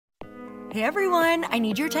Hey everyone, I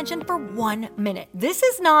need your attention for 1 minute. This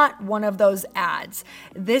is not one of those ads.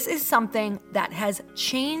 This is something that has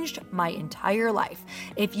changed my entire life.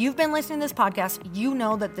 If you've been listening to this podcast, you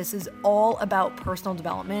know that this is all about personal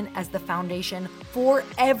development as the foundation for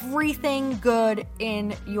everything good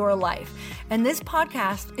in your life. And this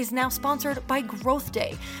podcast is now sponsored by Growth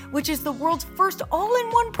Day, which is the world's first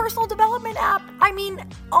all-in-one personal development app. I mean,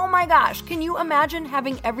 oh my gosh, can you imagine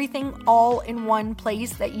having everything all in one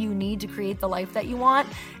place that you need to create the life that you want?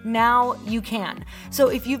 Now you can. So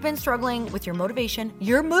if you've been struggling with your motivation,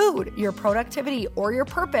 your mood, your productivity, or your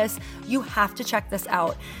purpose, you have to check this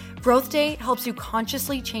out. Growth Day helps you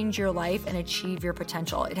consciously change your life and achieve your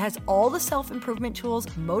potential. It has all the self-improvement tools,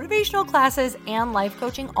 motivational classes, and life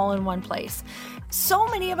coaching all in one place. So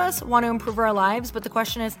many of us want to improve our lives, but the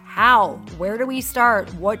question is how? Where do we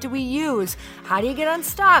start? What do we use? How do you get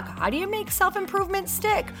unstuck? How do you make self-improvement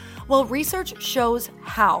stick? Well, research shows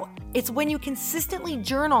how. It's when you consistently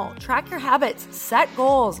journal, track your habits, set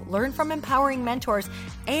goals, learn from empowering mentors,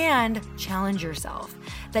 and challenge yourself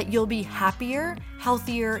that you'll be happier,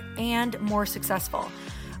 healthier, and more successful.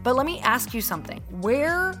 But let me ask you something.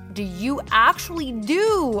 Where do you actually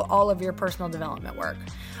do all of your personal development work?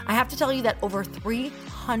 I have to tell you that over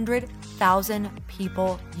 300,000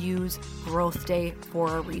 people use Growth Day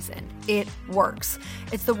for a reason. It works.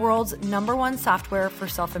 It's the world's #1 software for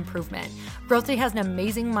self-improvement. Growth Day has an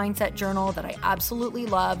amazing mindset journal that I absolutely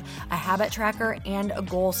love, a habit tracker, and a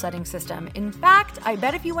goal-setting system. In fact, I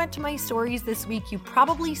bet if you went to my stories this week, you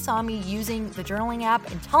probably saw me using the journaling app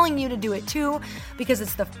and telling you to do it too, because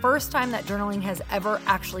it's the first time that journaling has ever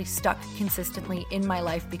actually stuck consistently in my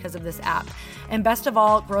life because of this app. And best of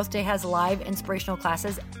all, Growth Day has live inspirational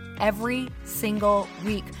classes every single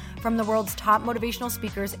week from the world's top motivational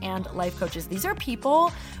speakers and life coaches. These are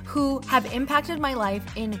people who have impacted my life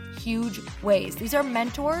in huge ways. These are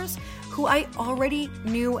mentors who I already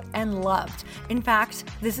knew and loved. In fact,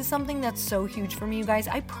 this is something that's so huge for me, you guys.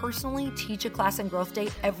 I personally teach a class in Growth Day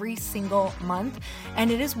every single month,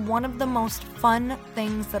 and it is one of the most fun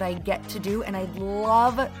things that I get to do, and I'd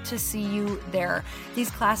love to see you there.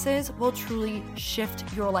 These classes will truly shift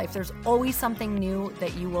your life. There's always something new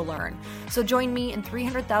that you will learn. So join me and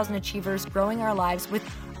 300,000 achievers growing our lives with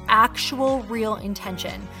actual real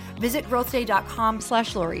intention. Visit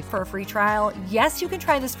growthday.com/Lori for a free trial. Yes, you can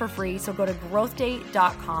try this for free. So go to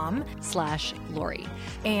growthday.com/Lori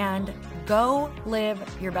and go live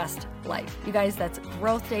your best life. You guys, that's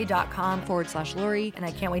growthday.com/Lori. And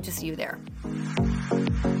I can't wait to see you there.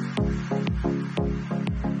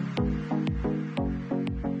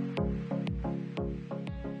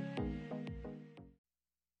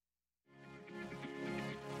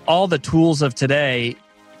 All the tools of today,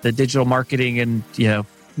 the digital marketing and,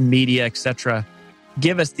 media, etc.,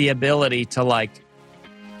 give us the ability to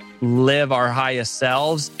live our highest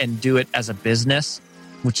selves and do it as a business,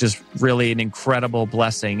 which is really an incredible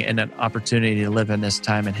blessing and an opportunity to live in this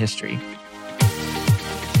time in history.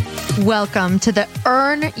 Welcome to the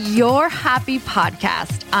Earn Your Happy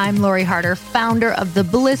podcast. I'm Lori Harder, founder of The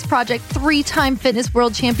Bliss Project, 3-time fitness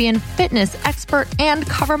world champion, fitness expert, and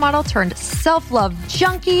cover model turned self-love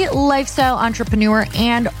junkie, lifestyle entrepreneur,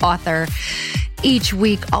 and author. Each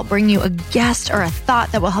week, I'll bring you a guest or a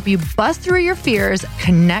thought that will help you bust through your fears,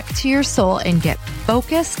 connect to your soul, and get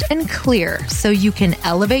focused and clear so you can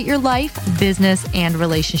elevate your life, business, and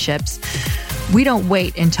relationships. We don't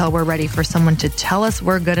wait until we're ready for someone to tell us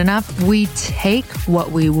we're good enough. We take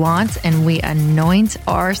what we want and we anoint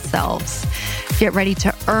ourselves. Get ready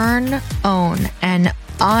to earn, own, and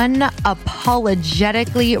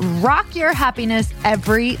unapologetically rock your happiness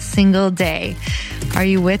every single day. Are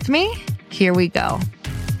you with me? Here we go.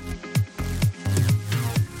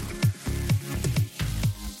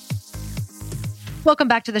 Welcome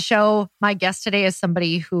back to the show. My guest today is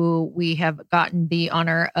somebody who we have gotten the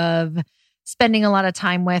honor of spending a lot of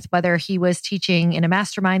time with, whether he was teaching in a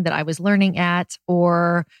mastermind that I was learning at,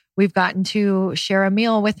 or we've gotten to share a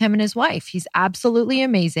meal with him and his wife. He's absolutely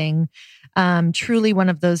amazing. Truly one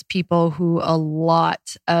of those people who a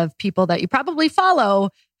lot of people that you probably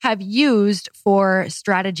follow have used for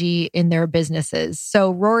strategy in their businesses. So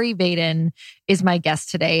Rory Vaden is my guest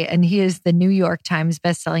today, and he is the New York Times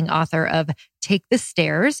bestselling author of Take the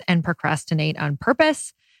Stairs and Procrastinate on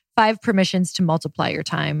Purpose, 5 Permissions to Multiply Your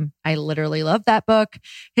Time. I literally love that book.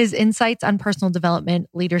 His insights on personal development,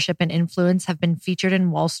 leadership, and influence have been featured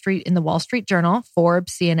in the Wall Street Journal,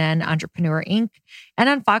 Forbes, CNN, Entrepreneur Inc., and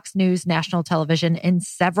on Fox News, national television, and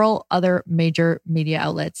several other major media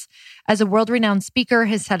outlets. As a world-renowned speaker,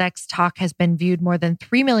 his TEDx talk has been viewed more than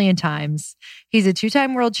 3 million times. He's a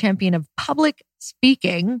 2-time world champion of public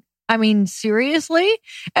speaking. I mean, seriously?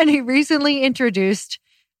 And he recently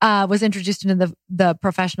was introduced into the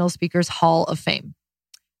Professional Speakers Hall of Fame.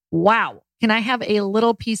 Wow. Can I have a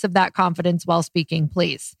little piece of that confidence while speaking,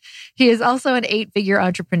 please? He is also an 8-figure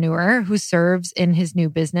entrepreneur who serves in his new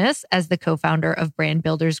business as the co-founder of Brand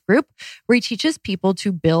Builders Group, where he teaches people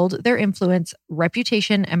to build their influence,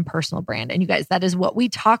 reputation, and personal brand. And you guys, that is what we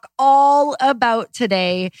talk all about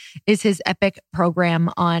today, is his epic program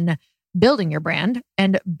on building your brand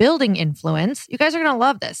and building influence. You guys are going to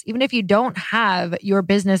love this. Even if you don't have your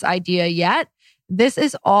business idea yet, this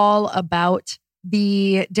is all about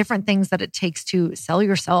the different things that it takes to sell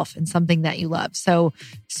yourself in something that you love. So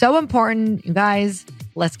important. You guys,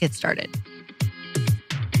 let's get started.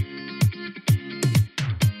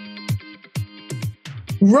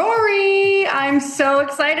 Rory, I'm so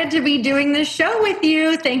excited to be doing this show with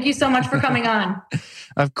you. Thank you so much for coming on.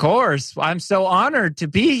 Of course. I'm so honored to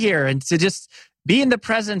be here and to just be in the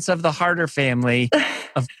presence of the Harder family,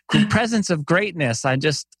 of presence of greatness.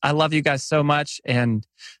 I love you guys so much. And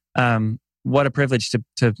what a privilege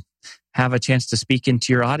to have a chance to speak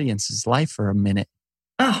into your audience's life for a minute.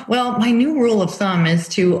 Oh, well, my new rule of thumb is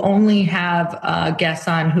to only have guests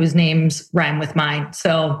on whose names rhyme with mine.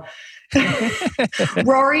 So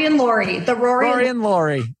Rory and Lori. Rory and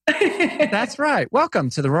Lori. That's right. Welcome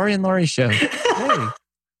to the Rory and Lori Show. Hey.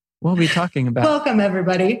 We'll be talking about. Welcome,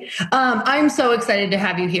 everybody. I'm so excited to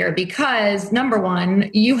have you here because, number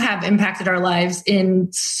one, you have impacted our lives in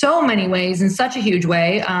so many ways, in such a huge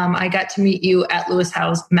way. I got to meet you at Lewis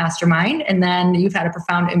Howes Mastermind, and then you've had a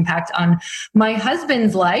profound impact on my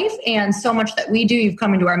husband's life and so much that we do. You've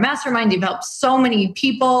come into our mastermind. You've helped so many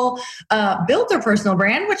people build their personal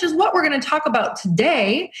brand, which is what we're going to talk about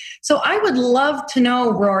today. So I would love to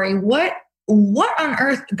know, Rory, what on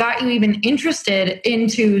earth got you even interested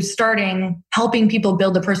into helping people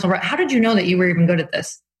build a personal brand? How did you know that you were even good at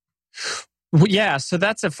this? Well, yeah, so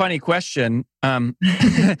that's a funny question.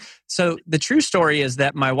 So the true story is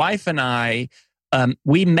that my wife and I,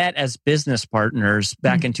 we met as business partners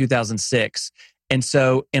back in 2006. And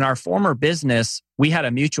so in our former business, we had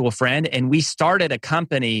a mutual friend and we started a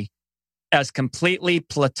company as completely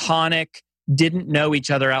platonic, didn't know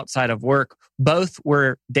each other outside of work. Both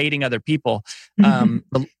were dating other people,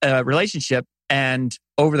 relationship. And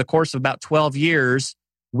over the course of about 12 years,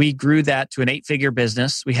 we grew that to an 8-figure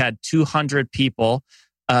business. We had 200 people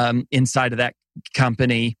inside of that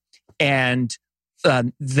company. And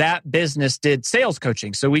that business did sales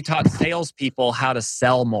coaching. So we taught salespeople how to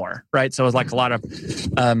sell more, right? So it was like a lot of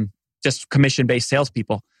just commission-based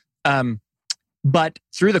salespeople. But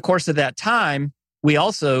through the course of that time, we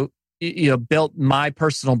also built my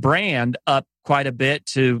personal brand up quite a bit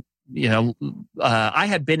to, I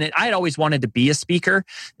had always wanted to be a speaker.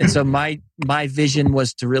 And so my vision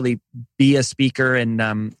was to really be a speaker. And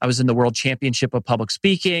I was in the World Championship of Public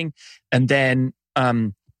Speaking. And then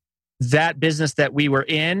that business that we were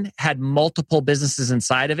in had multiple businesses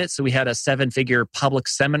inside of it. So we had a 7-figure public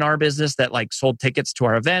seminar business that sold tickets to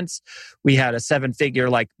our events. We had a 7-figure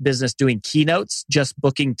business doing keynotes, just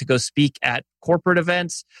booking to go speak at corporate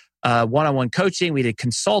events. One-on-one coaching. We did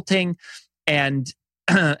consulting, and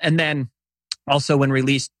then also when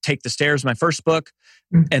released Take the Stairs, my first book,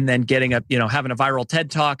 and then getting having a viral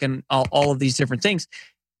TED Talk and all of these different things.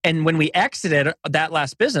 And when we exited that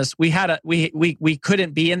last business, we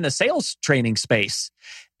couldn't be in the sales training space,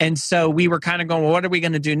 and so we were kind of going, well, what are we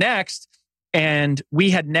going to do next? And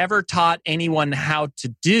we had never taught anyone how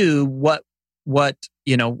to do what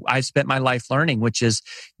I spent my life learning, which is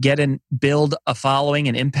build a following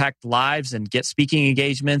and impact lives and get speaking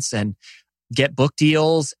engagements and get book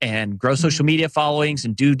deals and grow social media followings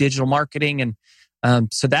and do digital marketing.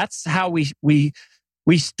 And so that's how we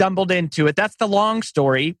stumbled into it. That's the long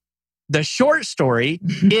story. The short story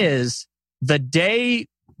is the day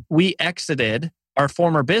we exited our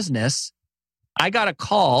former business, I got a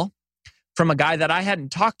call from a guy that I hadn't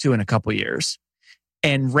talked to in a couple of years.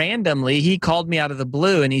 And randomly, he called me out of the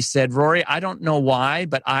blue and he said, Rory, I don't know why,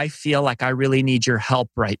 but I feel like I really need your help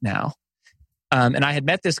right now. And I had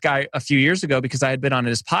met this guy a few years ago because I had been on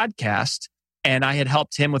his podcast and I had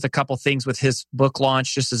helped him with a couple things with his book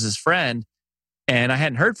launch just as his friend. And I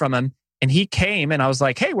hadn't heard from him. And he came and I was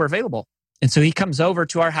like, hey, we're available. And so he comes over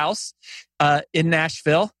to our house in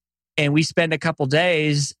Nashville and we spend a couple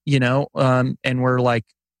days, and we're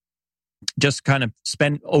just kind of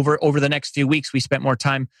spent over the next few weeks, we spent more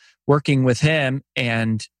time working with him.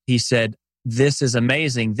 And he said, this is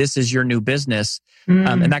amazing. This is your new business.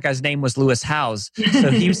 And that guy's name was Lewis Howes.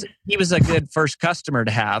 So he was a good first customer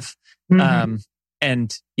to have. So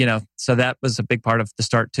that was a big part of the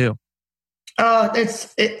start too.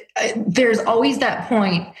 There's always that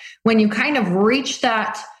point when you kind of reach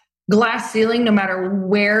that glass ceiling, no matter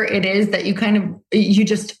where it is, that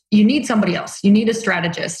you need somebody else. You need a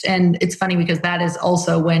strategist. And it's funny because that is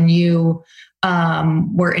also when you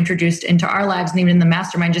were introduced into our lives, and even in the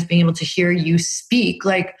mastermind, just being able to hear you speak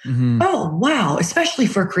like, oh, wow, especially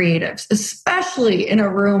for creatives, especially in a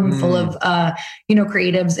room full of,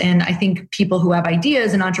 creatives. And I think people who have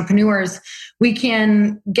ideas and entrepreneurs, we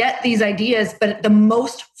can get these ideas, but the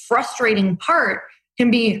most frustrating part can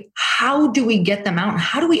be, how do we get them out?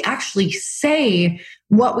 How do we actually say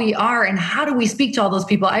what we are? And how do we speak to all those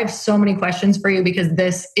people? I have so many questions for you, because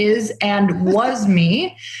this is and was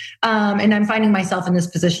me. And I'm finding myself in this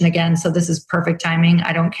position again. So this is perfect timing.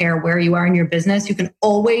 I don't care where you are in your business. You can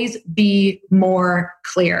always be more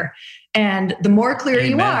clear. And the more clear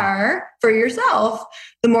Amen. You are for yourself,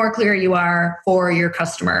 the more clear you are for your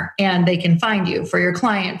customer, and they can find you, for your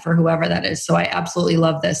client, for whoever that is. So I absolutely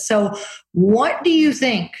love this. So what do you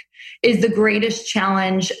think is the greatest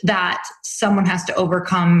challenge that someone has to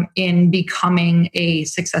overcome in becoming a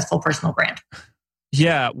successful personal brand?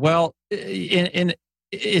 Yeah, well, you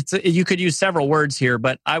could use several words here,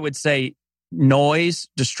 but I would say noise,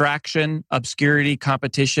 distraction, obscurity,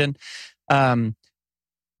 competition.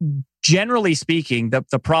 Generally speaking,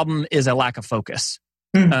 the problem is a lack of focus.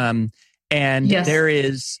 And yes. there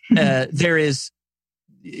is, when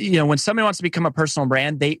somebody wants to become a personal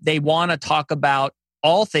brand, they want to talk about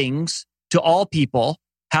all things to all people,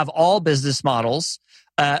 have all business models,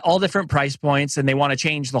 all different price points, and they want to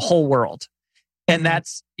change the whole world. And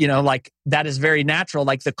that's, that is very natural.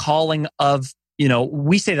 Like the calling of,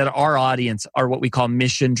 we say that our audience are what we call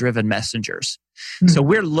mission-driven messengers. So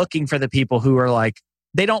we're looking for the people who are like,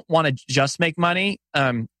 they don't want to just make money.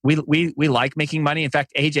 We like making money. In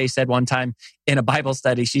fact, AJ said one time in a Bible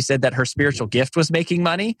study, she said that her spiritual gift was making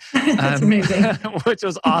money. That's amazing. Which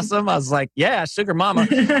was awesome. I was like, yeah, sugar mama.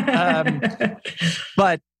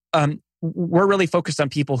 But we're really focused on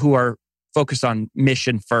people who are focused on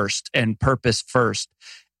mission first and purpose first.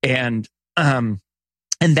 And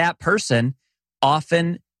that person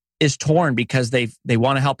often is torn because they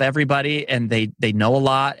want to help everybody, and they know a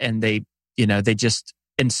lot, and they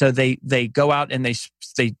go out and they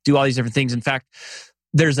do all these different things. In fact,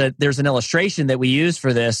 there's an illustration that we use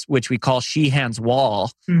for this, which we call Sheehan's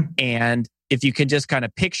wall. And if you can just kind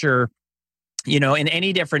of picture, in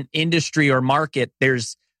any different industry or market,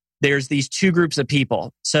 there's these two groups of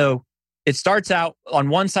people. So it starts out on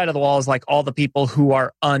one side of the wall is like all the people who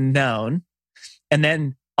are unknown. And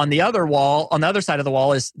then on the other side of the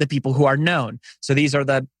wall is the people who are known. So these are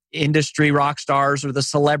the industry rock stars or the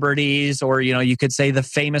celebrities, or, you could say the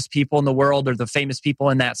famous people in the world or the famous people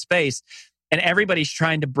in that space. And everybody's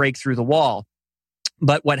trying to break through the wall.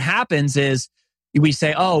 But what happens is we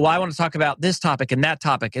say, oh, well, I want to talk about this topic and that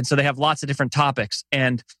topic. And so they have lots of different topics,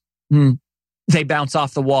 and they bounce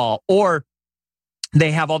off the wall. Or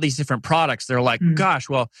they have all these different products. They're like, gosh,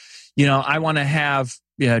 well, I want to have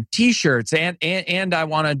t-shirts and I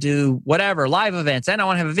want to do whatever, live events, and I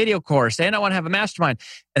want to have a video course, and I want to have a mastermind.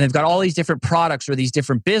 And they've got all these different products or these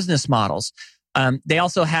different business models. They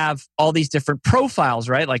also have all these different profiles,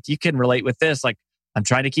 right? Like you can relate with this. Like I'm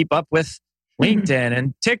trying to keep up with LinkedIn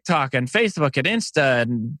and TikTok and Facebook and Insta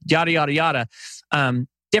and yada, yada, yada.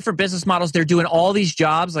 Different business models. They're doing all these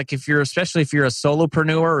jobs. Like especially if you're a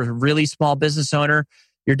solopreneur or a really small business owner,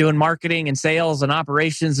 you're doing marketing and sales and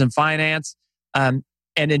operations and finance.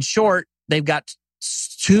 And in short, they've got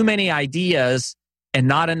too many ideas and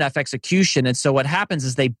not enough execution. And so what happens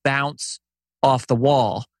is they bounce off the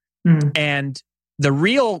wall. And the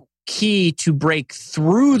real key to break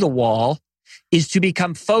through the wall is to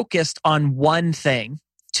become focused on one thing,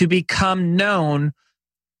 to become known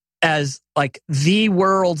as like the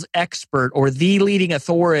world's expert or the leading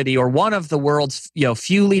authority or one of the world's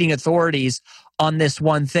few leading authorities on this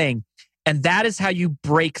one thing. And that is how you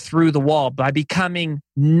break through the wall, by becoming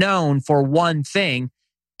known for one thing.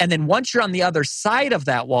 And then once you're on the other side of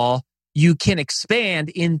that wall, you can expand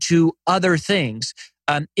into other things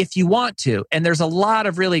if you want to. And there's a lot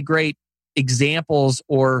of really great examples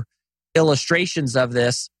or illustrations of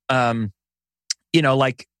this. Gary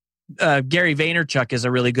Vaynerchuk is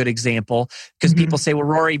a really good example, because people say, well,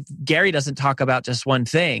 Rory, Gary doesn't talk about just one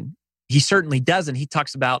thing. He certainly doesn't. He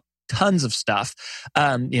talks about tons of stuff,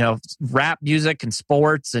 rap music and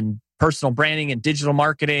sports and personal branding and digital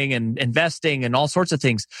marketing and investing and all sorts of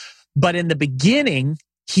things. But in the beginning,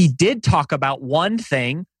 he did talk about one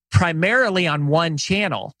thing primarily on one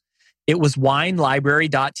channel. It was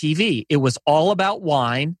winelibrary.tv. It was all about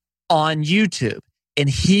wine on YouTube. And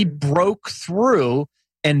he broke through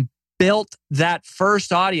and built that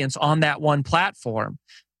first audience on that one platform.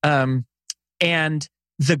 And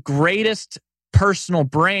the greatest personal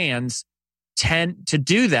brands tend to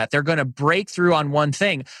do that. They're going to break through on one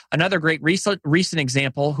thing. Another great recent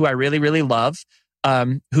example, who I really, really love,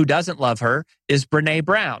 who doesn't love her, is Brené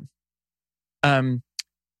Brown. And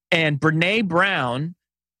Brené Brown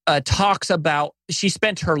talks about, she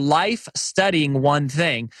spent her life studying one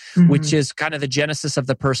thing, which is kind of the genesis of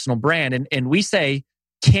the personal brand. And we say,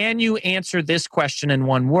 can you answer this question in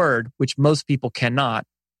one word, which most people cannot?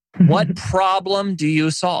 What problem do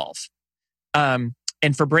you solve? And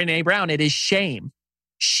for Brené Brown, it is shame.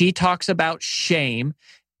 She talks about shame,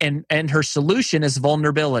 and her solution is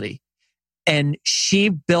vulnerability. And she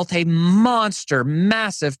built a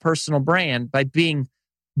massive personal brand by being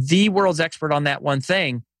the world's expert on that one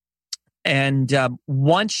thing. And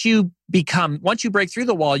once you break through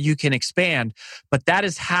the wall, you can expand. But that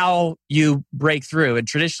is how you break through. And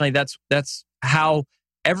traditionally, that's how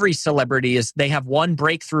every celebrity is. They have one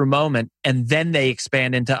breakthrough moment and then they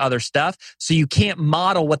expand into other stuff. So you can't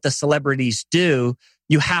model what the celebrities do.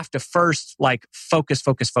 You have to first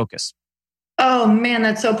focus. Oh man,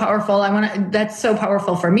 that's so powerful. That's so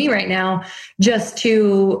powerful for me right now, just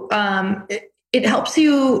to, it helps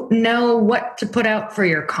you know what to put out for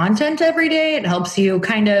your content every day. It helps you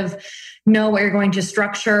kind of know what you're going to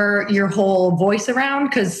structure your whole voice around.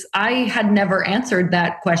 Because I had never answered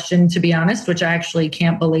that question, to be honest, which I actually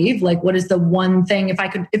can't believe. Like, what is the one thing, if I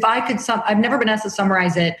could, I've never been asked to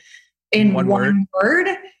summarize it in one word.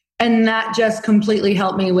 And that just completely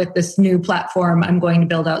helped me with this new platform I'm going to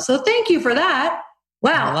build out. So thank you for that.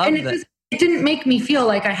 Wow. And it didn't make me feel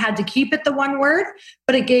like I had to keep it the one word,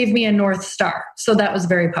 but it gave me a North Star. So that was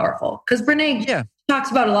very powerful. Because Brené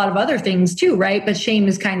talks about a lot of other things too, right? But shame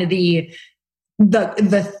is kind of the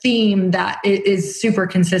theme that is super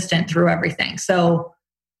consistent through everything. So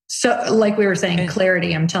like we were saying,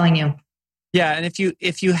 clarity, I'm telling you. Yeah. And if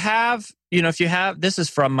you have, this is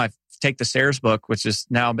from my Take the Stairs book, which has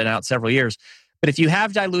now been out several years. But if you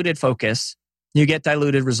have diluted focus, you get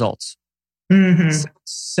diluted results.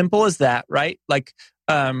 Simple as that, right?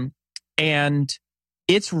 And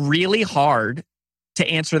it's really hard to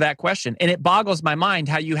answer that question. And it boggles my mind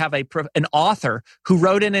how you have an author who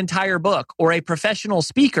wrote an entire book, or a professional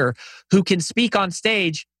speaker who can speak on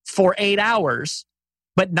stage for 8 hours,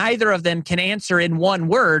 but neither of them can answer in one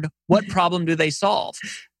word, what problem do they solve?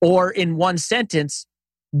 Or in one sentence,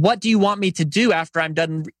 what do you want me to do after I'm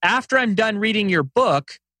done reading your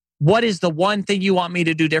book? What is the one thing you want me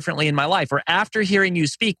to do differently in my life? Or after hearing you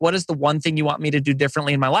speak, what is the one thing you want me to do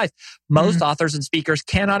differently in my life? Most authors and speakers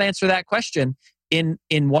cannot answer that question in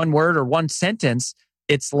one word or one sentence.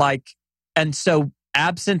 It's and so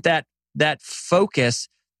absent that focus,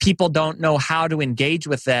 people don't know how to engage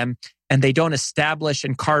with them, and they don't establish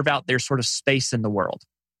and carve out their sort of space in the world.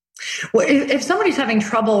 Well, if somebody's having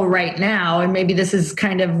trouble right now, and maybe this is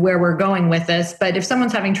kind of where we're going with this, but if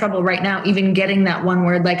someone's having trouble right now, even getting that one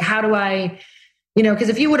word, how do I, because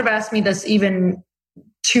if you would have asked me this even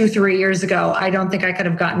 2-3 years ago, I don't think I could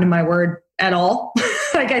have gotten to my word at all.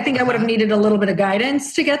 I think I would have needed a little bit of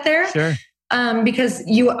guidance to get there. Sure. Because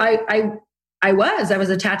I was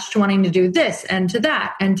attached to wanting to do this and to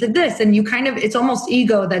that and to this. And you it's almost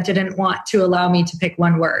ego that didn't want to allow me to pick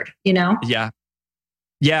one word, Yeah.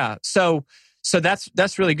 Yeah. So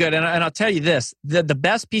that's really good. And I'll tell you this, the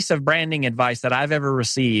best piece of branding advice that I've ever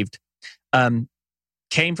received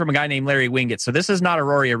came from a guy named Larry Winget. So this is not a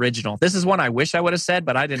Rory original. This is one I wish I would have said,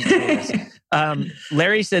 but I didn't say this.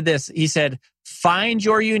 Larry said this. He said, find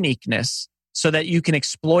your uniqueness so that you can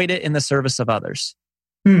exploit it in the service of others.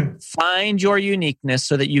 Find your uniqueness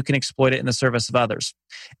so that you can exploit it in the service of others.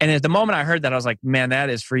 And at the moment I heard that, I was like, man,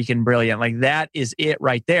 that is freaking brilliant. That is it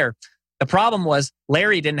right there. The problem was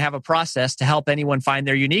Larry didn't have a process to help anyone find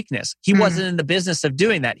their uniqueness. He wasn't in the business of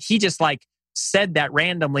doing that. He just said that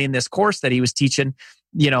randomly in this course that he was teaching,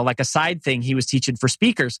 a side thing he was teaching for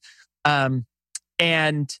speakers.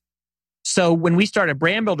 And so when we started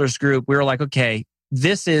Brand Builders Group, we were like, okay,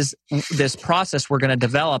 this is this process we're going to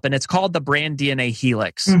develop, and it's called the Brand DNA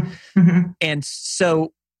Helix. And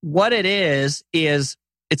so what it is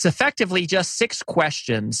it's effectively just 6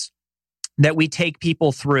 questions that we take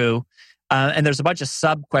people through. And there's a bunch of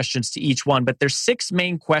sub questions to each one, but there's 6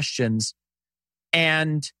 main questions.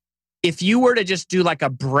 And if you were to just do a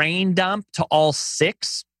brain dump to all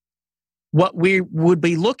 6, what we would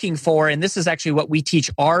be looking for, and this is actually what we teach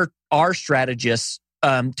our strategists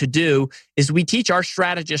to do, is we teach our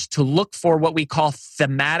strategists to look for what we call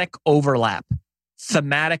thematic overlap.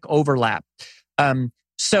 Thematic overlap.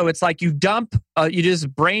 So it's you do this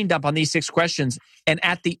brain dump on these 6 questions, and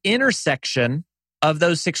at the intersection of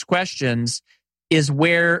those 6 questions is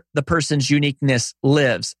where the person's uniqueness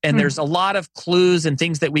lives. And there's a lot of clues and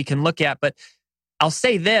things that we can look at. But I'll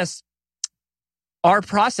say this, our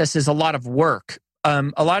process is a lot of work.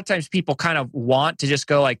 A lot of times people kind of want to just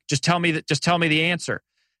go like, just tell me the answer.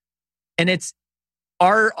 And it's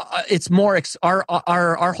our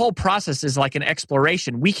whole process is like an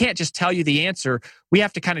exploration. We can't just tell you the answer. We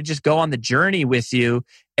have to kind of just go on the journey with you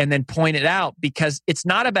and then point it out, because it's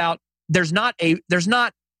not about, there's not a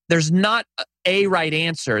right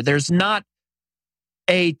answer. There's not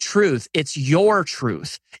a truth. It's your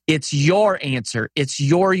truth. It's your answer. It's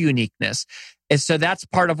your uniqueness. And so that's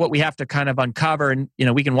part of what we have to kind of uncover. And,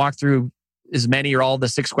 we can walk through as many or all the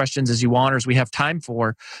 6 questions as you want or as we have time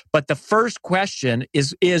for. But the first question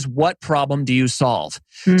is what problem do you solve?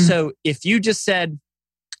 So if you just said,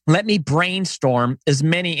 let me brainstorm as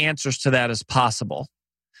many answers to that as possible.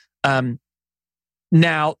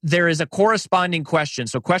 Now, there is a corresponding question.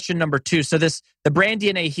 So question number 2. So the Brand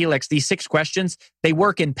DNA Helix, these 6 questions, they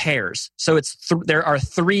work in pairs. So there are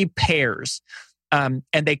 3 pairs, and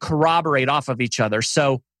they corroborate off of each other.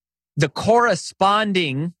 So the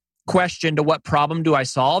corresponding question to what problem do I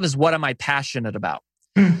solve is what am I passionate about?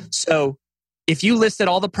 So if you listed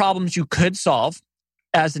all the problems you could solve,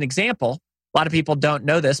 as an example, a lot of people don't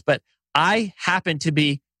know this, but I happen to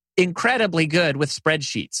be incredibly good with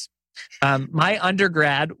spreadsheets. My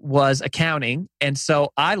undergrad was accounting, and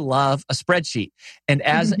so I love a spreadsheet. And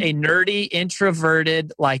as a nerdy,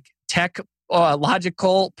 introverted, like tech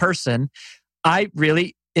logical person, I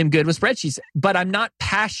really am good with spreadsheets, but I'm not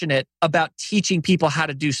passionate about teaching people how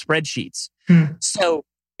to do spreadsheets. So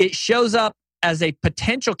it shows up as a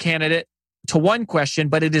potential candidate to one question,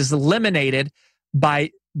 but it is eliminated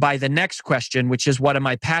by the next question, which is what am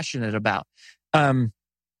I passionate about?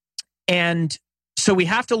 And so we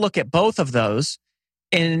have to look at both of those,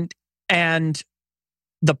 and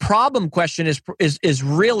the problem question is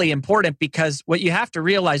really important, because what you have to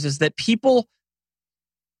realize is that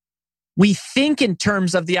we think in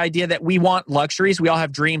terms of the idea that we want luxuries. We all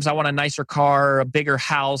have dreams. I want a nicer car, or a bigger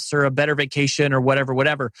house, or a better vacation, or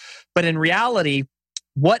whatever. But in reality,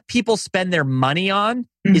 what people spend their money on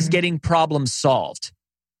is getting problems solved.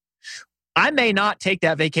 I may not take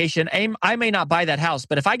that vacation. I may not buy that house,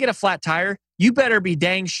 but if I get a flat tire, you better be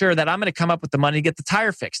dang sure that I'm going to come up with the money to get the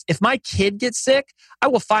tire fixed. If my kid gets sick, I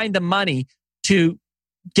will find the money to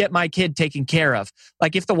get my kid taken care of.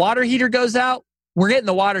 Like if the water heater goes out, we're getting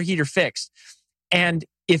the water heater fixed. And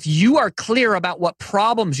if you are clear about what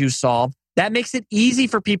problems you solve, that makes it easy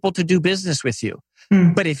for people to do business with you.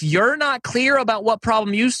 But if you're not clear about what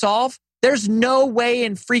problem you solve, there's no way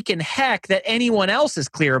in freaking heck that anyone else is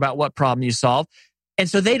clear about what problem you solve. And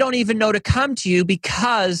so they don't even know to come to you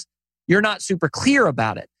because you're not super clear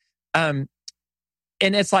about it. And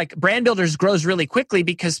it's like Brand Builders grows really quickly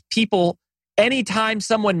because people, anytime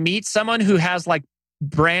someone meets someone who has like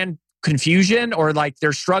brand confusion or like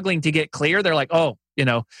they're struggling to get clear, they're like, oh,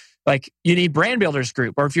 like you need Brand Builders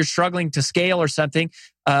Group. Or if you're struggling to scale or something,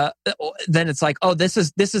 then it's like, oh, this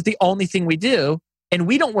is the only thing we do. And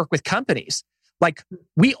we don't work with companies. Like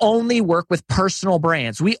we only work with personal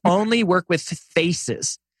brands. We only work with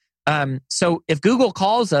faces. So if Google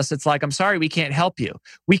calls us, it's like, I'm sorry, we can't help you.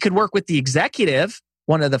 We could work with the executive,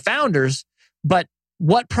 one of the founders, but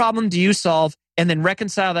what problem do you solve? And then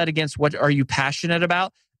reconcile that against what are you passionate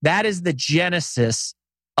about? That is the genesis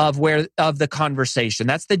of the conversation.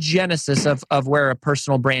 That's the genesis of where a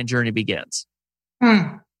personal brand journey begins.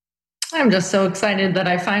 I'm just so excited that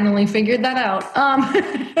I finally figured that out.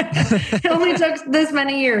 It only took this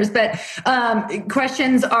many years, but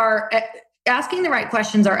asking the right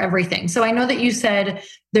questions are everything. So I know that you said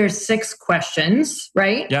there's 6 questions,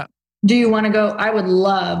 right? Yeah. Do you want to go? I would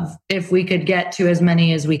love if we could get to as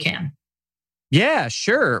many as we can. Yeah,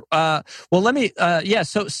 sure. Well, let me,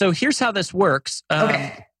 So here's how this works.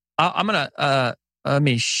 Okay. I'm going to, let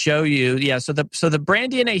me show you. Yeah. So the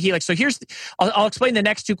Brand DNA Helix. So I'll explain the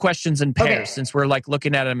next 2 questions in pairs since we're like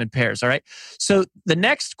looking at them in pairs. All right. So the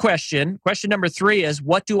next question number 3 is,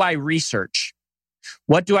 what do I research?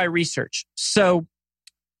 What do I research? So,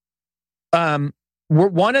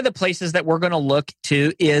 one of the places that we're going to look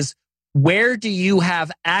to is, where do you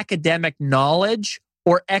have academic knowledge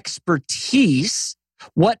or expertise?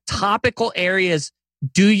 What topical areas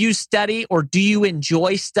do you study, or do you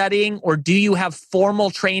enjoy studying, or do you have formal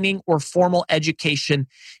training or formal education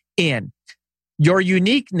in? Your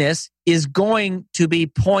uniqueness is going to be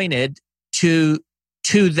pointed to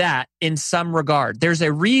that in some regard. There's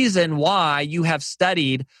a reason why you have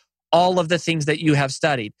studied all of the things that you have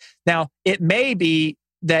studied. Now, it may be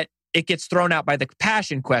that it gets thrown out by the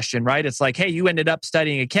passion question, right? It's like, hey, you ended up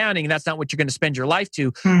studying accounting and that's not what you're going to spend your life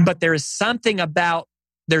to. But there's something about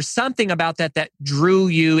that drew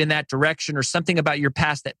you in that direction, or something about your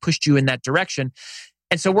past that pushed you in that direction.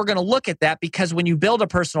 And so we're going to look at that, because when you build a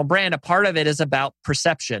personal brand, a part of it is about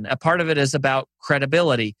perception. A part of it is about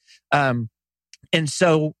credibility. And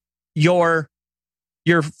so your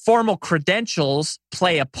formal credentials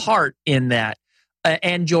play a part in that,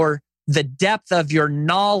 and the depth of your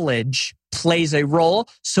knowledge plays a role.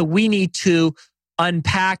 So we need to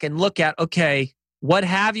unpack and look at, okay, what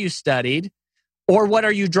have you studied? Or what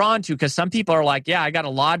are you drawn to? Because some people are like, yeah, I got a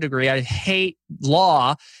law degree. I hate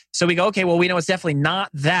law. So we go, okay, well, we know it's definitely not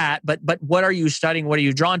that, but what are you studying? What are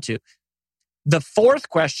you drawn to? The fourth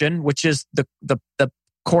question, which is the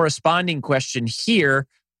corresponding question here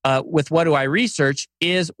with what do I research,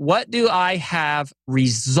 is what do I have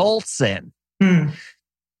results in?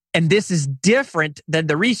 And this is different than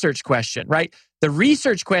the research question, right? The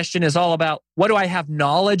research question is all about, what do I have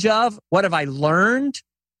knowledge of? What have I learned?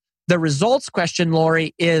 The results question,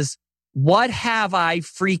 Lori, is what have I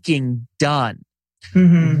freaking done?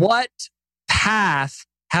 What path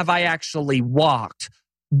have I actually walked?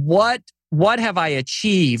 What have I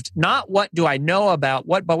achieved? Not what do I know about,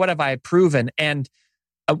 but what have I proven? And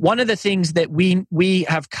one of the things that we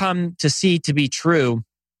have come to see to be true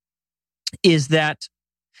is that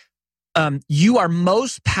you are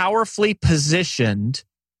most powerfully positioned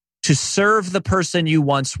to serve the person you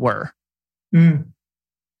once were.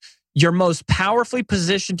 You're most powerfully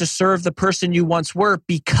positioned to serve the person you once were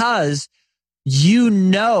because you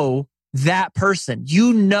know that person.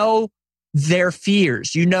 You know their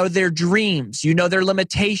fears. You know their dreams. You know their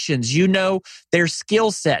limitations. You know their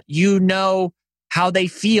skill set. You know how they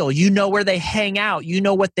feel. You know where they hang out. You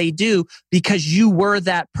know what they do because you were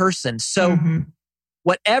that person. So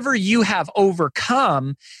whatever you have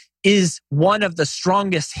overcome is one of the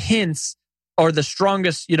strongest hints, or the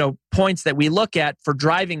strongest, points that we look at for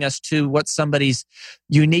driving us to what somebody's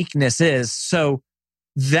uniqueness is. So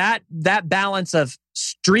that balance of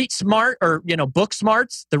street smart, or book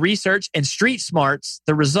smarts, the research, and street smarts,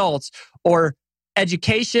 the results, or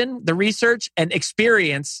education, the research, and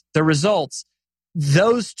experience, the results.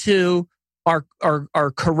 Those two are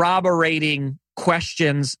corroborating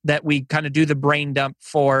questions that we kind of do the brain dump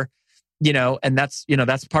for, and that's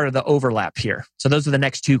part of the overlap here. So those are the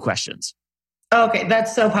next two questions. Okay,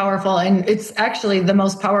 that's so powerful. And it's actually the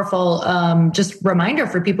most powerful just reminder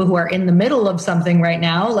for people who are in the middle of something right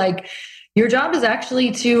now. Like, your job is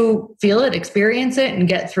actually to feel it, experience it, and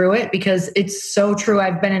get through it, because it's so true.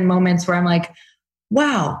 I've been in moments where I'm like,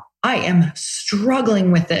 wow, I am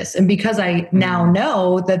struggling with this. And because I now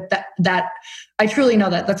know that I truly know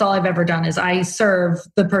that that's all I've ever done is I serve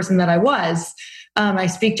the person that I was. I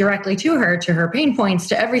speak directly to her pain points,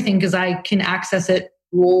 to everything, because I can access it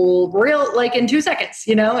real, like in 2 seconds,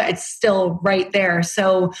 it's still right there.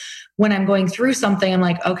 So when I'm going through something, I'm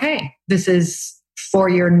like, okay, this is for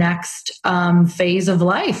your next phase of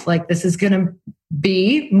life. Like, this is going to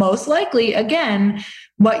be most likely, again,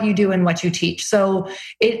 what you do and what you teach. So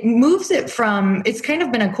it moves it from, it's kind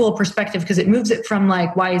of been a cool perspective, because it moves it from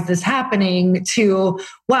like, why is this happening, to,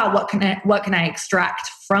 wow, what can I extract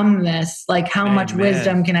from this? Like, how much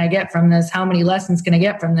wisdom can I get from this? How many lessons can I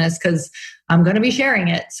get from this? Because I'm going to be sharing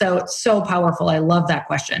it. So it's so powerful. I love that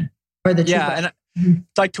question. Or the two questions. And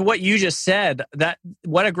like, to what you just said, that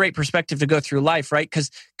what a great perspective to go through life, right?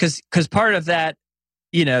 Because part of that,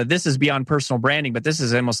 this is beyond personal branding, but this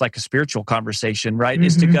is almost like a spiritual conversation, right?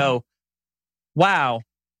 Is to go, wow,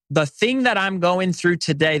 the thing that I'm going through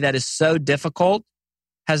today that is so difficult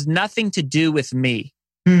has nothing to do with me.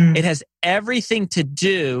 It has everything to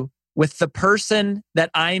do with the person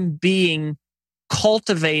that I'm being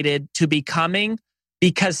cultivated to becoming,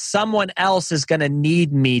 because someone else is going to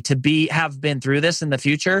need me to have been through this in the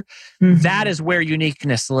future. That is where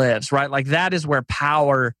uniqueness lives, right? Like, that is where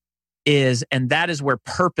power is, and that is where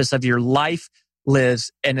purpose of your life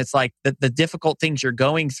lives. And it's like the difficult things you're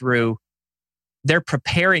going through, they're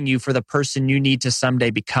preparing you for the person you need to someday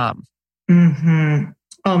become.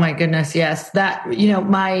 Oh my goodness. Yes. That,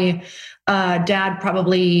 my dad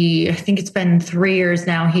probably, I think it's been 3 years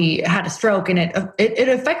now, he had a stroke, and it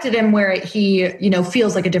affected him where he,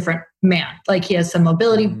 feels like a different man. Like, he has some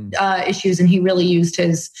mobility issues, and he really used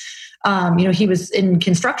his, he was in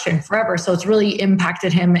construction forever. So it's really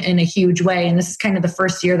impacted him in a huge way. And this is kind of the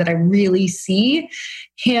first year that I really see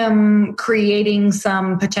him creating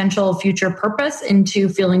some potential future purpose into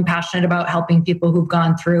feeling passionate about helping people who've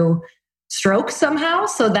gone through stroke somehow.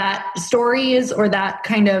 So that story is, or that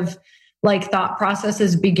kind of like thought process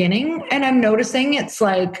is beginning. And I'm noticing it's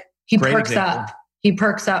like he perks up. he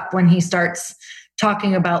perks up when he starts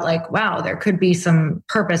talking about like, wow, there could be some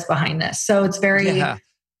purpose behind this. So it's very,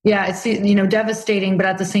 it's, devastating, but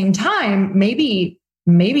at the same time, maybe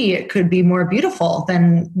it could be more beautiful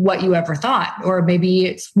than what you ever thought, or maybe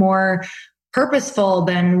it's more purposeful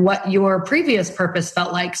than what your previous purpose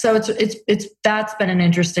felt like. So it's that's been an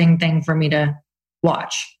interesting thing for me to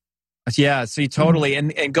watch. Yeah, so you totally,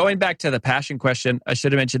 and going back to the passion question, I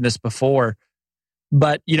should have mentioned this before,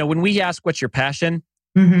 but when we ask what's your passion,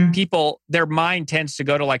 people, their mind tends to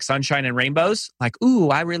go to like sunshine and rainbows, like, ooh,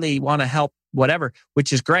 I really want to help whatever,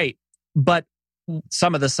 which is great. But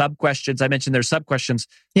some of the sub questions, I mentioned there's sub questions.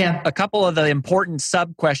 Yeah. A couple of the important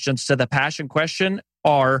sub questions to the passion question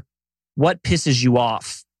are, what pisses you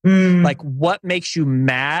off? Like, what makes you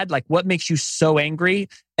mad? Like, what makes you so angry?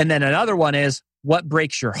 And then another one is, what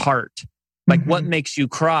breaks your heart? Like, what makes you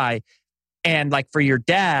cry? And like for your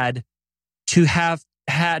dad to have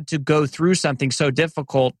had to go through something so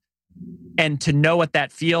difficult and to know what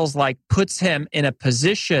that feels like puts him in a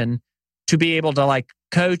position to be able to like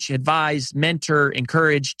coach, advise, mentor,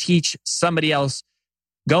 encourage, teach somebody else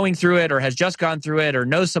going through it or has just gone through it or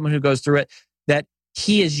knows someone who goes through it, that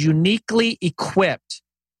he is uniquely equipped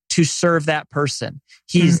to serve that person.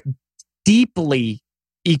 He's deeply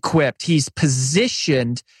equipped. He's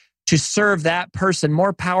positioned to serve that person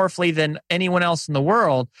more powerfully than anyone else in the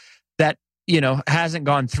world that, hasn't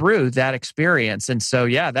gone through that experience. And so,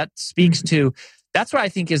 yeah, that speaks to, that's what I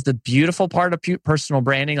think is the beautiful part of personal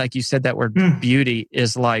branding. Like you said, that word beauty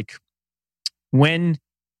is like when,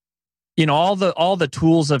 all the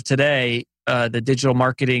tools of today, the digital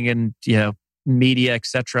marketing and, media,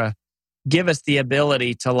 etc., give us the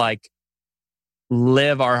ability to like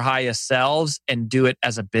live our highest selves and do it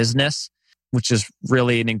as a business, which is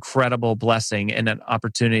really an incredible blessing and an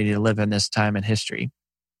opportunity to live in this time in history.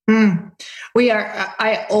 We are.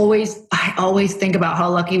 I always think about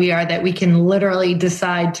how lucky we are that we can literally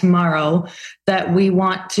decide tomorrow that we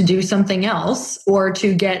want to do something else or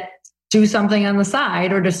to do something on the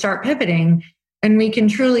side or to start pivoting. And we can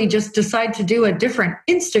truly just decide to do a different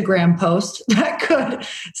Instagram post that could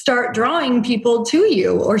start drawing people to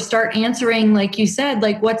you or start answering, like you said,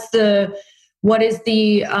 like what do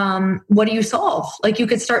you solve? Like you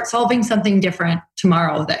could start solving something different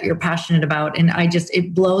tomorrow that you're passionate about. And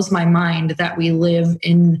it blows my mind that we live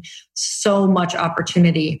in so much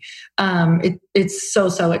opportunity. It's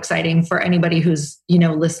so exciting for anybody who's,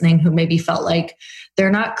 listening, who maybe felt like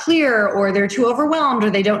they're not clear or they're too overwhelmed or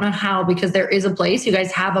they don't know how, because there is a place. You guys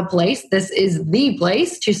have a place. This is the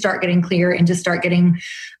place to start getting clear and to start getting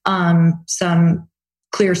some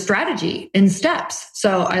clear strategy and steps.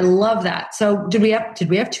 So I love that. So did we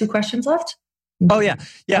have 2 questions left? Oh yeah.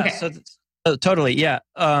 Okay. So totally. Yeah.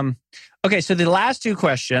 Okay. So the last 2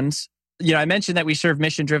 questions, I mentioned that we serve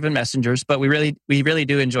mission-driven messengers, but we really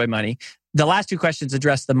do enjoy money. The last 2 questions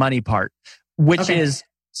address the money part, which is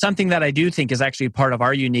something that I do think is actually part of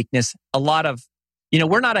our uniqueness. A lot of,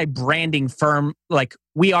 we're not a branding firm. Like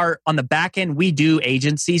we are on the back end, we do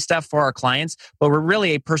agency stuff for our clients, but we're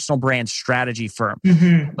really a personal brand strategy firm.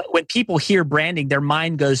 But when people hear branding, their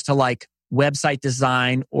mind goes to like website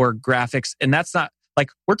design or graphics. And that's not like,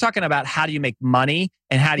 we're talking about how do you make money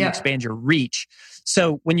and how do you expand your reach?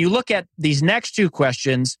 So when you look at these next 2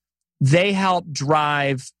 questions, they help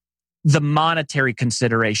drive the monetary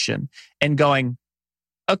consideration and going,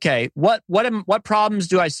 okay, what problems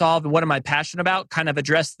do I solve and what am I passionate about? Kind of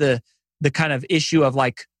address the kind of issue of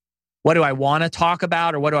like, what do I want to talk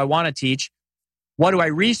about or what do I want to teach? What do I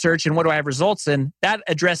research and what do I have results in? That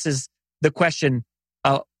addresses the question,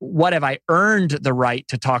 what have I earned the right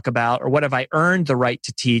to talk about or what have I earned the right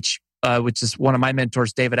to teach? Which is one of my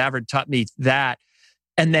mentors, David Avard, taught me that.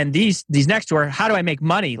 And then these next 2 are, how do I make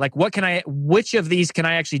money? Like which of these can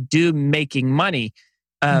I actually do making money?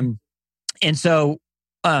 And so,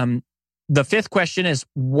 the 5th question is,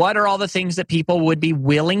 what are all the things that people would be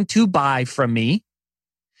willing to buy from me?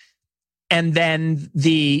 And then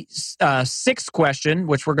the 6th question,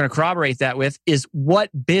 which we're going to corroborate that with, is what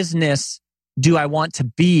business do I want to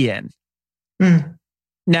be in?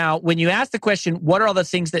 Now, when you ask the question, what are all the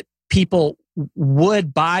things that people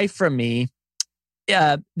would buy from me?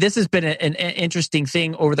 This has been an interesting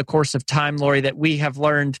thing over the course of time, Lori, that we have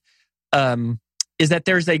learned is that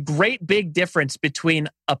there's a great big difference between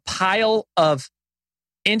a pile of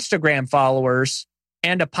Instagram followers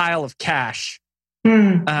and a pile of cash.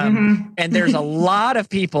 And there's a lot of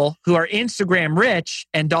people who are Instagram rich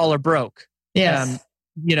and dollar broke. Yes.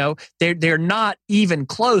 They're not even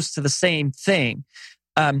close to the same thing.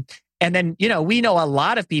 And then, we know a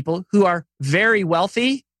lot of people who are very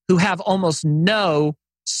wealthy, who have almost no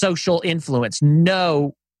social influence,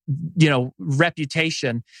 no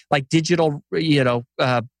reputation, like digital,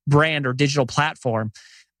 brand or digital platform.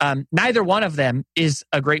 Neither one of them is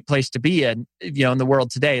a great place to be in the world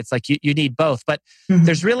today. It's like you need both, but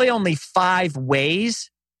there's really only 5 ways.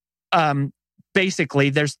 Basically,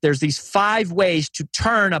 there's these 5 ways to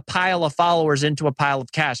turn a pile of followers into a pile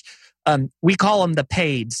of cash. We call them the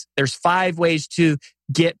paids. There's 5 ways to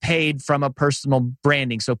get paid from a personal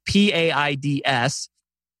branding. So PAIDS.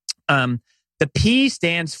 The P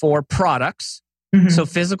stands for products. So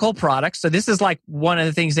physical products. So this is like one of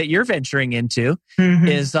the things that you're venturing into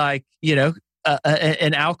is like,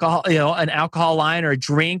 an alcohol line or a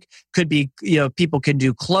drink. Could be, people can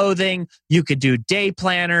do clothing. You could do day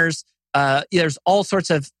planners. There's all sorts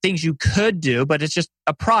of things you could do, but it's just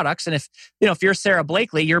a products. And if you're Sarah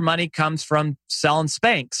Blakely, your money comes from selling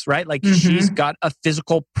Spanx, right? Like she's got a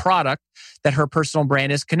physical product that her personal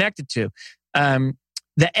brand is connected to.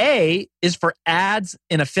 The A is for ads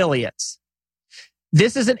and affiliates.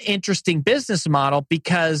 This is an interesting business model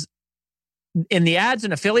because in the ads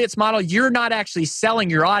and affiliates model, you're not actually selling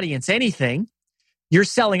your audience anything. You're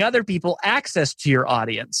selling other people access to your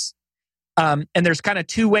audience. And there's kind of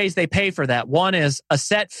 2 ways they pay for that. One is a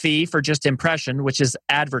set fee for just impression, which is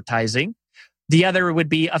advertising. The other would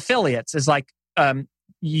be affiliates. Is like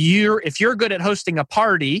if you're good at hosting a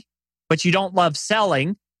party, but you don't love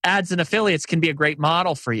selling, ads and affiliates can be a great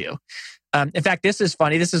model for you. In fact, this is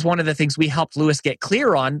funny. This is one of the things we helped Lewis get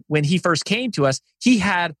clear on when he first came to us. He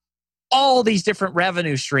had all these different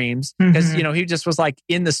revenue streams because, he just was like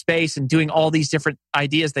in the space and doing all these different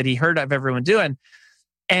ideas that he heard of everyone doing.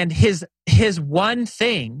 And his one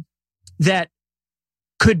thing that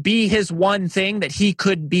could be his one thing that he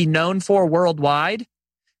could be known for worldwide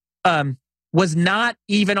was not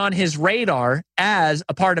even on his radar as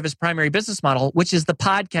a part of his primary business model, which is the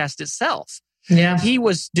podcast itself. Yeah. He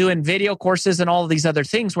was doing video courses and all of these other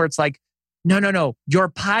things where it's like, no, your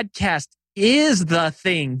podcast is the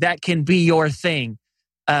thing that can be your thing.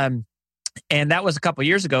 And that was a couple of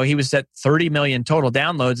years ago. He was at 30 million total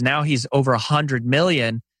downloads. Now he's over 100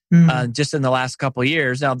 million just in the last couple of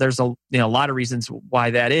years. Now there's a lot of reasons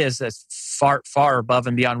why that is. That's far above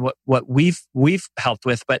and beyond what we've helped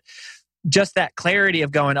with. But just that clarity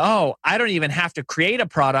of going, I don't even have to create a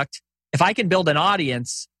product. If I can build an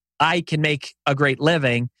audience, I can make a great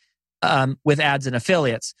living with ads and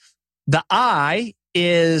affiliates. The I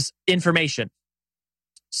is information.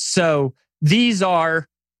 So these are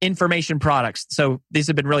information products. So these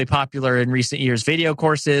have been really popular in recent years. Video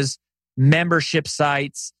courses, membership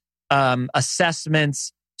sites,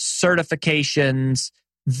 assessments, certifications.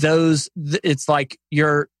 It's like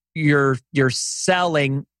you're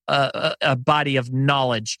selling a body of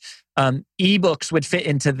knowledge. Ebooks would fit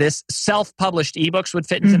into this. Self-published ebooks would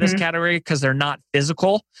fit into this category because they're not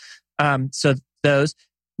physical. So those.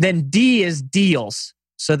 Then D is deals.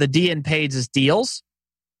 So the D in paids is deals.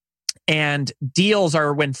 And deals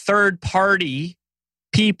are when third-party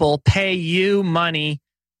people pay you money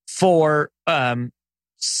for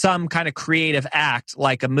some kind of creative act,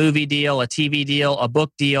 like a movie deal, a TV deal, a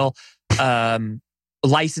book deal,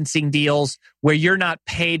 licensing deals, where you're not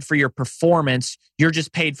paid for your performance. You're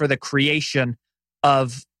just paid for the creation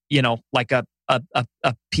of, like a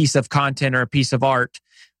piece of content or a piece of art.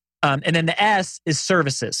 And then the S is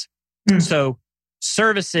services. So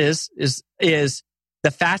services is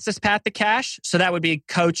the fastest path to cash. So that would be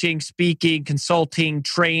coaching, speaking, consulting,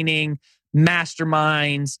 training,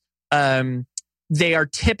 masterminds. They are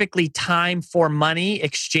typically time for money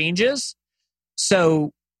exchanges.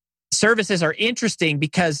 So services are interesting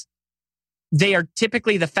because they are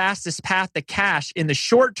typically the fastest path to cash in the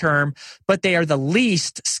short term, but they are the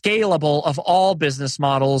least scalable of all business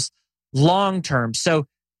models long term. So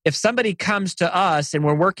if somebody comes to us and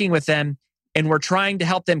we're working with them and we're trying to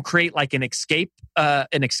help them create like an escape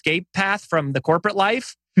path from the corporate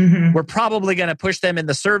life, we're probably going to push them in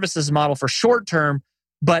the services model for short term.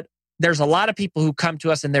 But there's a lot of people who come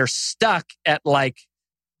to us and they're stuck at like,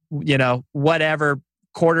 whatever,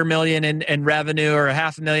 $250,000 in revenue or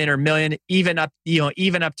 $500,000 or $1 million, even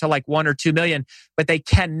up to like 1 or 2 million, but they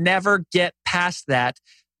can never get past that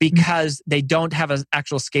because they don't have an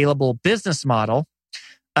actual scalable business model,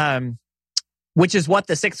 which is what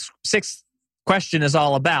the sixth question is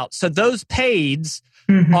all about. So those paids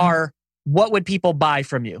are, what would people buy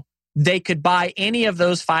from you? They could buy any of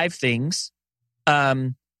those 5 things,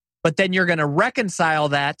 but then you're going to reconcile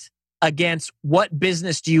that against what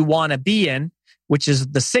business do you want to be in, which is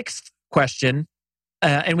the 6th question.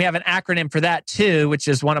 And we have an acronym for that too, which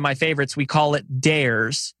is one of my favorites. We call it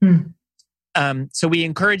DARES. So we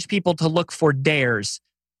encourage people to look for DARES,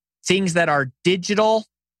 things that are digital,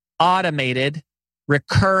 automated,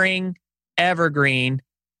 recurring, evergreen,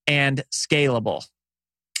 and scalable.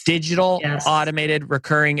 Digital, Yes. automated,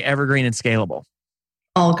 recurring, evergreen, and scalable.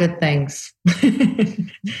 All good things.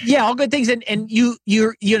 Yeah, all good things. And you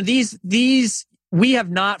know, these we have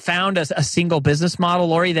not found a single business model,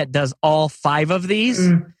 Lori, that does all 5 of these.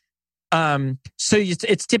 So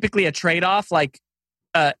it's typically a trade-off,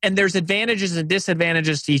 and there's advantages and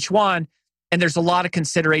disadvantages to each one. And there's a lot of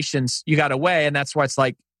considerations you got to weigh. And that's why it's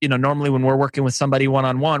like, you know, normally when we're working with somebody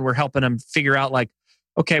one-on-one, we're helping them figure out like,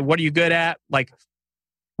 okay, what are you good at? Like,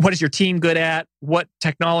 what is your team good at? What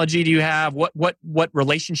technology do you have? What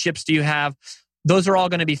relationships do you have? Those are all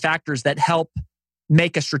going to be factors that help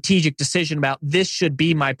make a strategic decision about this should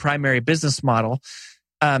be my primary business model.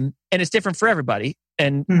 And it's different for everybody.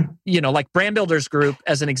 And, you know, like Brand Builders Group,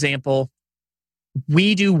 as an example,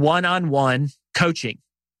 we do one-on-one coaching.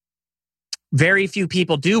 Very few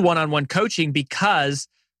people do one-on-one coaching because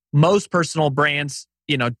most personal brands,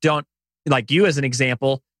 you know, don't, like you as an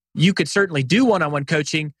example, you could certainly do one-on-one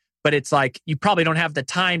coaching, but it's like you probably don't have the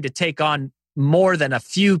time to take on more than a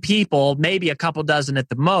few people, maybe a couple dozen at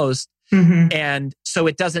the most. And so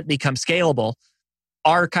it doesn't become scalable.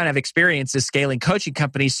 Our kind of experience is scaling coaching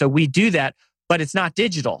companies. So we do that, but it's not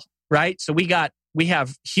digital, right? So we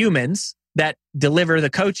have humans that deliver the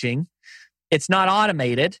coaching. It's not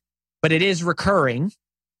automated, but it is recurring.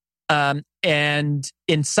 And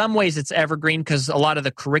in some ways it's evergreen because a lot of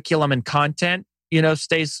the curriculum and content, you know,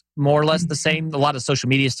 stays more or less the same. A lot of social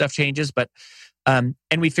media stuff changes, but, and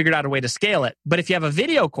we figured out a way to scale it. But if you have a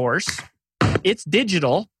video course, it's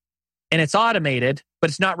digital and it's automated, but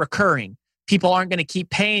it's not recurring. People aren't going to keep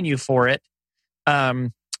paying you for it.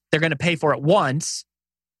 They're going to pay for it once.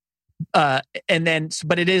 But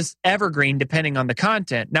it is evergreen depending on the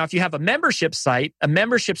content. Now, if you have a membership site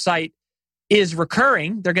is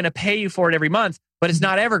recurring. They're going to pay you for it every month, but it's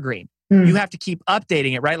not evergreen. You have to keep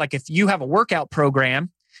updating it, right? Like if you have a workout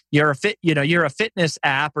program, you're a fitness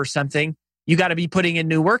app or something, you got to be putting in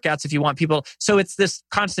new workouts if you want people. So it's this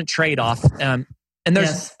constant trade-off. And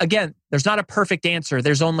there's not a perfect answer.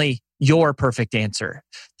 There's only your perfect answer.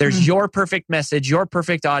 There's your perfect message, your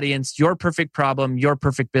perfect audience, your perfect problem, your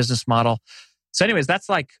perfect business model. So anyways, that's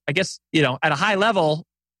like, I guess, you know, at a high level,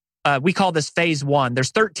 we call this phase 1.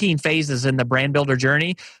 There's 13 phases in the brand builder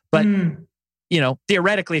journey, but you know,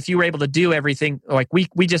 theoretically, if you were able to do everything, like we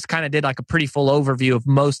just kind of did like a pretty full overview of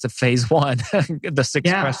most of phase 1, the 6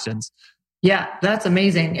 questions. Yeah, that's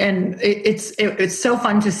amazing. And it's so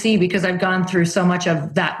fun to see because I've gone through so much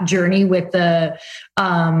of that journey with the,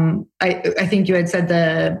 I think you had said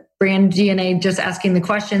the brand DNA, just asking the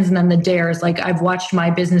questions, and then the dares. Like I've watched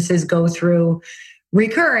my businesses go through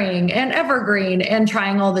recurring and evergreen and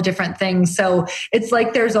trying all the different things. So it's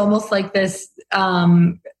like there's almost like this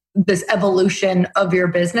evolution of your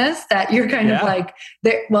business that you're kind of like,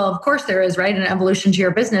 well, of course there is, right? An evolution to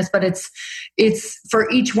your business, but it's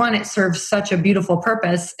for each one, it serves such a beautiful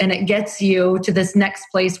purpose and it gets you to this next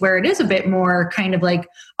place where it is a bit more kind of like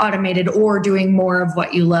automated or doing more of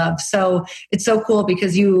what you love. So it's so cool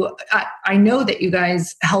because I know that you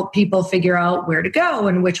guys help people figure out where to go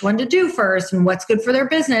and which one to do first and what's good for their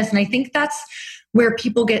business. And I think that's where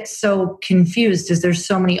people get so confused is there's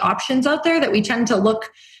so many options out there that we tend to look,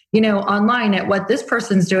 you know, online at what this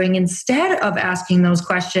person's doing instead of asking those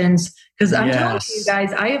questions. Because I'm telling you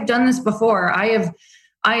guys, I have done this before. I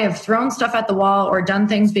have thrown stuff at the wall or done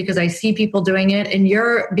things because I see people doing it. And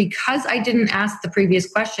because I didn't ask the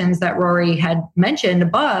previous questions that Rory had mentioned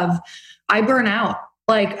above, I burn out.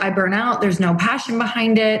 There's no passion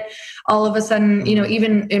behind it. All of a sudden, you know,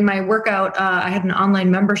 even in my workout, I had an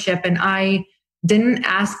online membership and I didn't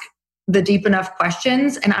ask the deep enough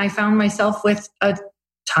questions. And I found myself with a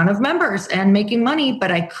ton of members and making money,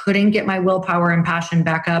 but I couldn't get my willpower and passion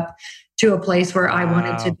back up to a place where I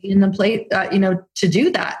wanted to be in the place, to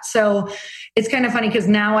do that. So it's kind of funny because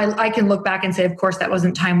now I can look back and say, of course, that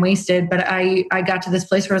wasn't time wasted, but I got to this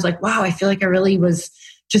place where I was like, wow, I feel like I really was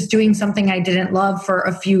just doing something I didn't love for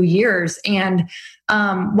a few years. And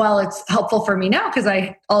while it's helpful for me now, because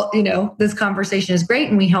this conversation is great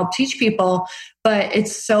and we help teach people, but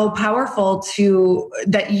it's so powerful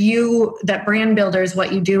that brand builders,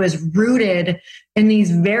 what you do is rooted in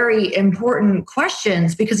these very important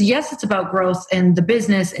questions, because yes, it's about growth and the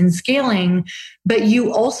business and scaling, but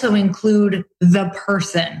you also include the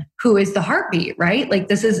person who is the heartbeat, right? Like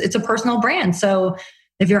it's a personal brand. So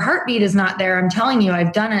if your heartbeat is not there, I'm telling you,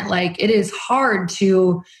 I've done it. Like it is hard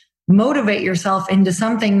to motivate yourself into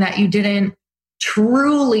something that you didn't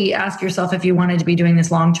truly ask yourself if you wanted to be doing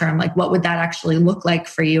this long term. Like what would that actually look like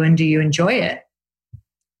for you, and do you enjoy it?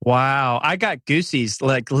 Wow, I got goosies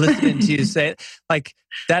like listening to you say it. Like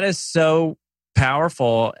that is so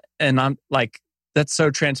powerful. And I'm like, that's so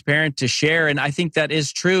transparent to share. And I think that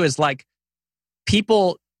is true, is like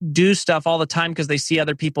people do stuff all the time because they see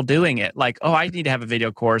other people doing it. Like, oh, I need to have a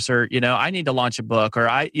video course, or, I need to launch a book, or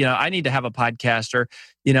I need to have a podcast, or,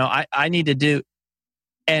 I need to do.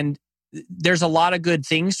 And there's a lot of good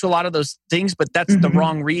things to a lot of those things, but that's the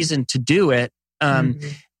wrong reason to do it. And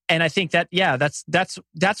I think that,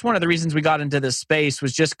 that's one of the reasons we got into this space,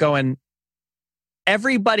 was just going,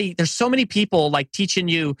 everybody, there's so many people like teaching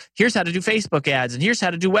you, here's how to do Facebook ads, and here's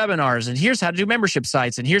how to do webinars, and here's how to do membership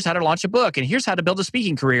sites, and here's how to launch a book, and here's how to build a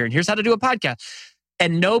speaking career, and here's how to do a podcast.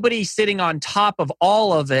 And nobody sitting on top of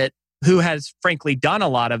all of it, who has frankly done a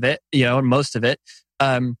lot of it, and most of it,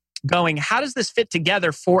 going, how does this fit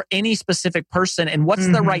together for any specific person? And what's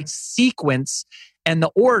the right sequence and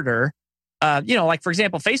the order? Like for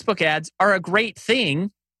example, Facebook ads are a great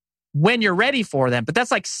thing when you're ready for them, but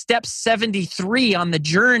that's like step 73 on the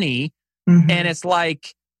journey. And it's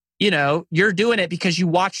like, you're doing it because you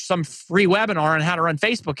watched some free webinar on how to run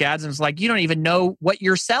Facebook ads. And it's like, you don't even know what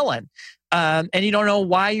you're selling. And you don't know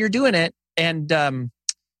why you're doing it. And, and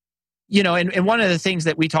one of the things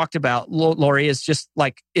that we talked about, Lori, is just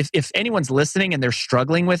like, if anyone's listening and they're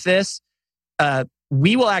struggling with this,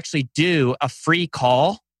 we will actually do a free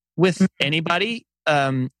call with anybody.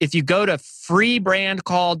 If you go to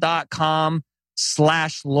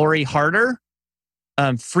freebrandcall.com/Lori Harder,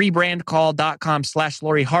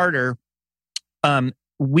 freebrandcall.com/Lori Harder,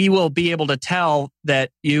 we will be able to tell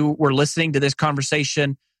that you were listening to this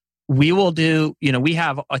conversation. We will do, we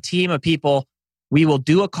have a team of people. We will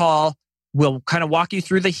do a call. We'll kind of walk you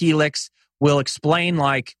through the helix. We'll explain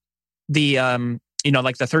like the,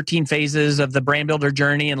 like the 13 phases of the brand builder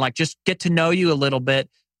journey, and like just get to know you a little bit.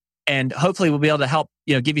 And hopefully we'll be able to help,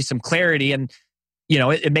 give you some clarity. And,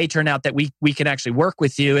 it may turn out that we can actually work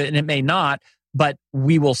with you, and it may not, but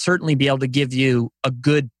we will certainly be able to give you a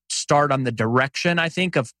good start on the direction, I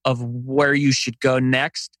think, of where you should go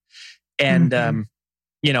next. And,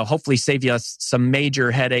 hopefully save you some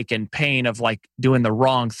major headache and pain of like doing the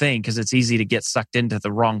wrong thing, because it's easy to get sucked into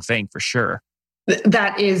the wrong thing for sure.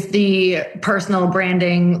 That is the personal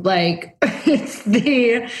branding. Like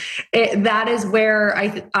that is where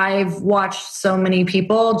I've watched so many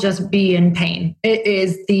people just be in pain. It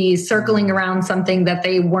is the circling around something that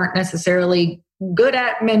they weren't necessarily good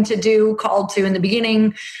at, meant to do, called to in the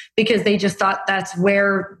beginning, because they just thought that's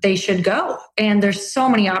where they should go. And there's so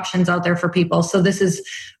many options out there for people. So this is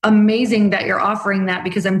amazing that you're offering that,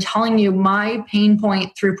 because I'm telling you, my pain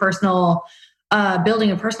point through building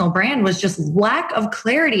a personal brand was just lack of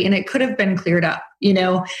clarity, and it could have been cleared up,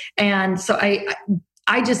 And so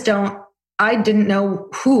I didn't know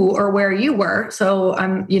who or where you were. So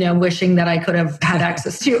I'm, wishing that I could have had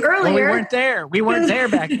access to you earlier. Well, we weren't there. We weren't there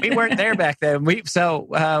back then. We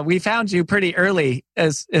found you pretty early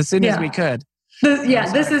as soon as we could.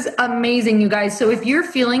 This is amazing, you guys. So if you're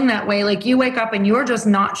feeling that way, like you wake up and you're just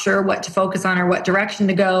not sure what to focus on or what direction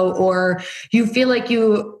to go, or you feel like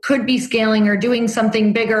you could be scaling or doing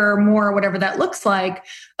something bigger or more, whatever that looks like,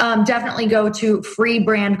 definitely go to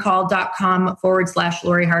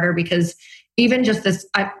freebrandcall.com/Lori Harder, because even just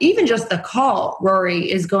the call,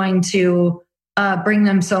 Rory, is going to bring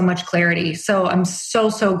them so much clarity. So I'm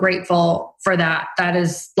so grateful for that. That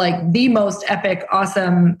is like the most epic,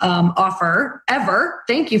 awesome offer ever.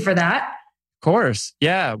 Thank you for that. Of course.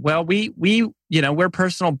 Yeah. Well, we're a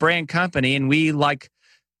personal brand company, and we love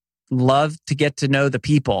to get to know the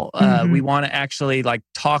people. We want to actually like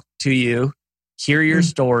talk to you, hear your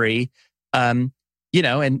story, and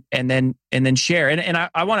then share. And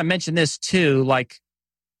I want to mention this too, like,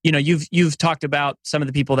 you've talked about some of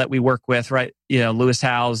the people that we work with, right? Lewis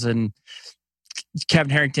Howes and Kevin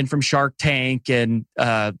Harrington from Shark Tank, and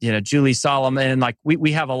Julie Solomon. Like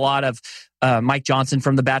we have a lot of Mike Johnson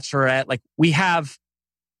from The Bachelorette. Like we have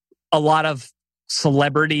a lot of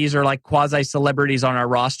celebrities or like quasi celebrities on our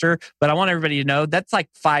roster. But I want everybody to know that's like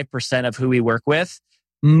 5% of who we work with.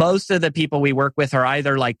 Most of the people we work with are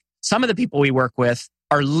either like, some of the people we work with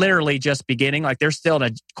are literally just beginning, like they're still in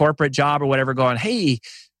a corporate job or whatever, going, hey,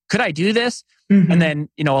 could I do this? And then,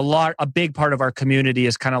 a big part of our community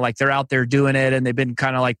is kind of like they're out there doing it, and they've been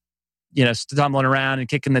kind of like, stumbling around and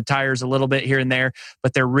kicking the tires a little bit here and there,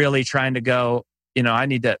 but they're really trying to go, I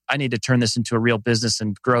need to turn this into a real business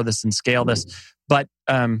and grow this and scale this. But,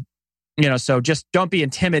 so just don't be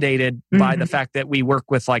intimidated by the fact that we work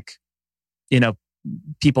with like,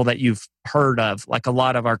 people that you've heard of. Like a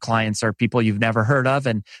lot of our clients are people you've never heard of,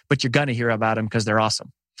 but you're going to hear about them because they're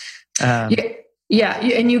awesome. Yeah.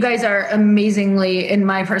 And you guys are amazingly, in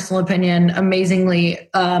my personal opinion, amazingly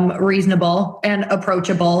reasonable and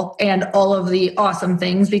approachable and all of the awesome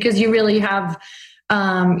things, because you really have,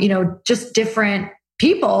 just different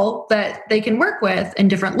people that they can work with and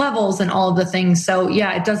different levels and all of the things. So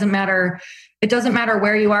yeah, it doesn't matter. It doesn't matter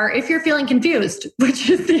where you are. If you're feeling confused, which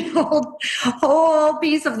is the whole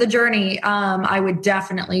piece of the journey, I would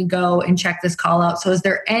definitely go and check this call out. So is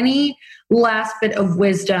there any last bit of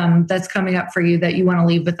wisdom that's coming up for you that you want to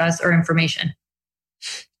leave with us, or information?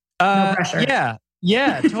 No pressure.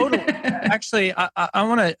 Yeah, totally. Actually,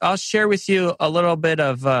 I'll share with you a little bit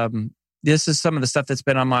of, this is some of the stuff that's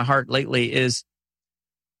been on my heart lately is,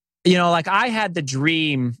 like I had the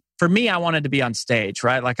dream. For me, I wanted to be on stage,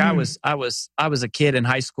 right? Like I was a kid in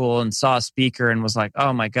high school and saw a speaker and was like,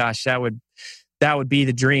 oh my gosh, that would be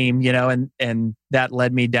the dream, and that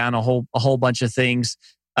led me down a whole bunch of things.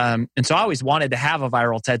 And so I always wanted to have a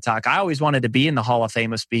viral TED Talk. I always wanted to be in the Hall of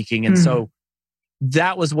Fame of speaking. And so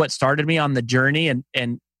that was what started me on the journey. And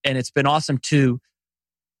it's been awesome to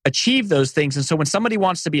achieve those things. And so when somebody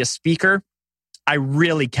wants to be a speaker, I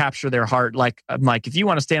really capture their heart. Like, I'm like, if you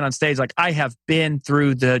want to stand on stage, like I have been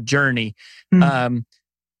through the journey.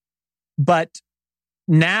 But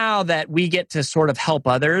now that we get to sort of help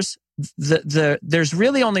others, there's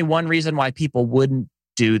really only one reason why people wouldn't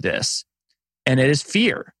do this. And it is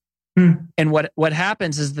fear. And what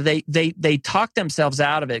happens is that they talk themselves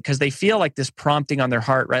out of it because they feel like this prompting on their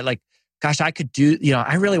heart, right? Like, gosh, I could do,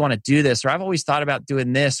 I really want to do this, or I've always thought about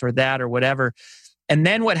doing this or that or whatever. And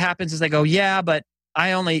then what happens is they go, yeah, but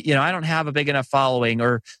I only, I don't have a big enough following,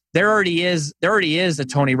 or there already is a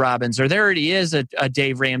Tony Robbins, or there already is a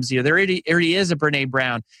Dave Ramsey, or there already is a Brene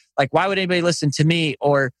Brown. Like, why would anybody listen to me?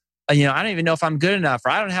 Or, I don't even know if I'm good enough,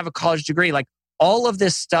 or I don't have a college degree. Like, all of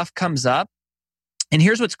this stuff comes up. And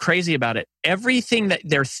here's what's crazy about it. Everything that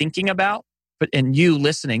they're thinking about, and you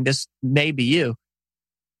listening, this may be you.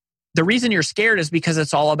 The reason you're scared is because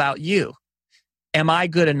it's all about you. Am I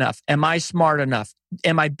good enough? Am I smart enough?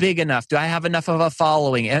 Am I big enough? Do I have enough of a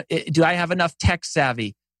following? Do I have enough tech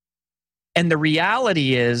savvy? And the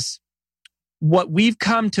reality is, what we've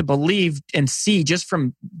come to believe and see just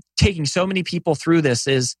from taking so many people through this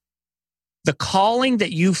is the calling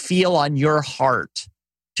that you feel on your heart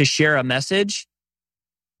to share a message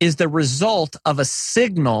is the result of a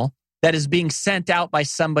signal that is being sent out by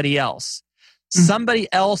somebody else. Somebody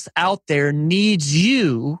else out there needs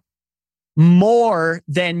you more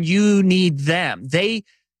than you need them. They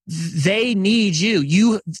need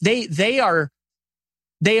you. They are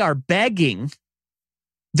begging.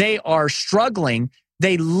 They are struggling.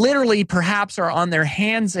 They literally perhaps are on their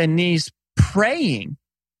hands and knees praying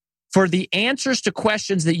for the answers to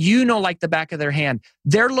questions that like the back of their hand.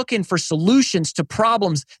 They're looking for solutions to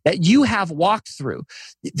problems that you have walked through.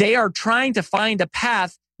 They are trying to find a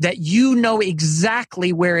path that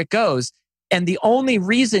exactly where it goes. And the only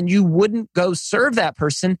reason you wouldn't go serve that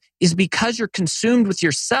person is because you're consumed with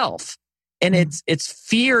yourself. And it's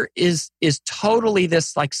fear is totally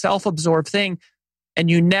this like self-absorbed thing. And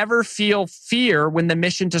you never feel fear when the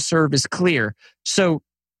mission to serve is clear. So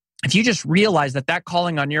if you just realize that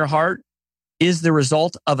calling on your heart is the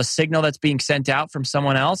result of a signal that's being sent out from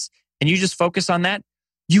someone else, and you just focus on that,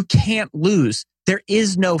 you can't lose. There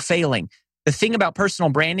is no failing. The thing about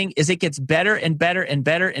personal branding is it gets better and better and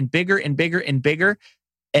better and bigger and bigger and bigger.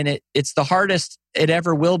 And it's the hardest it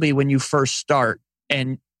ever will be when you first start.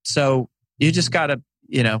 And so you just got to,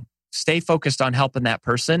 stay focused on helping that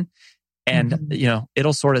person, and,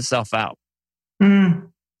 it'll sort itself out.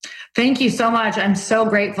 Thank you so much. I'm so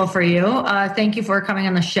grateful for you. Thank you for coming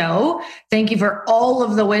on the show. Thank you for all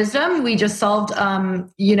of the wisdom. We just solved,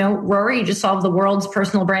 Rory, you just solved the world's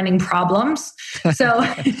personal branding problems. So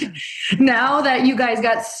now that you guys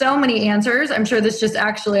got so many answers, I'm sure this just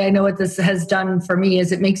I know what this has done for me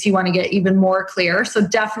is it makes you want to get even more clear. So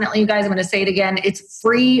definitely, you guys, I'm going to say it again. It's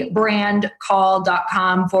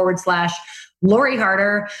freebrandcall.com/Lori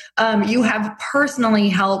Harder. You have personally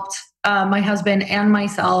helped my husband and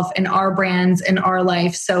myself and our brands in our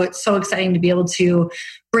life. So it's so exciting to be able to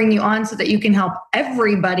bring you on so that you can help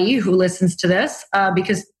everybody who listens to this.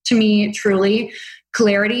 Because to me, truly,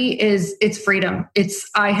 clarity it's freedom.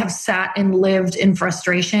 I have sat and lived in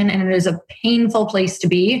frustration, and it is a painful place to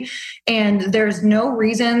be. And there's no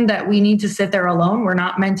reason that we need to sit there alone. We're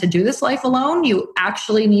not meant to do this life alone. You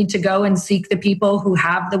actually need to go and seek the people who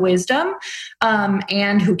have the wisdom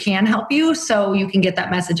and who can help you, so you can get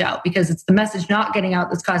that message out, because it's the message not getting out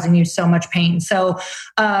that's causing you so much pain. So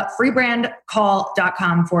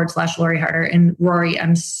freebrandcall.com/Lori Harder. And Rory,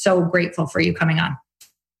 I'm so grateful for you coming on.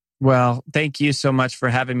 Well, thank you so much for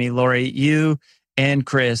having me, Lori. You and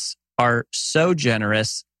Chris are so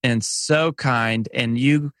generous and so kind, and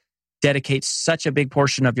you dedicate such a big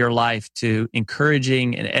portion of your life to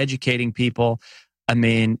encouraging and educating people. I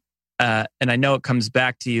mean, and I know it comes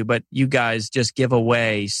back to you, but you guys just give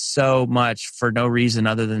away so much for no reason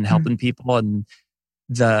other than helping people. And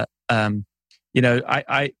the,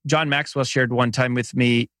 John Maxwell shared one time with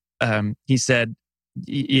me. He said,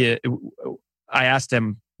 I asked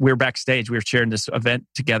him, we were backstage, we were sharing this event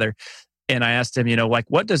together. And I asked him,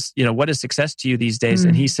 what is success to you these days?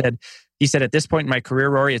 And he said, at this point in my career,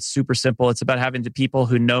 Rory, it's super simple. It's about having the people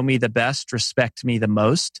who know me the best respect me the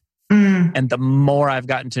most. And the more I've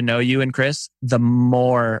gotten to know you and Chris, the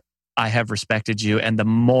more I have respected you and the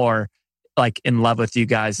more like in love with you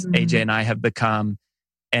guys, AJ and I have become.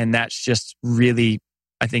 And that's just really,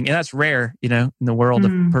 I think, and that's rare, in the world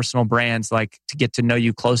of personal brands, like to get to know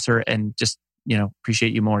you closer and just,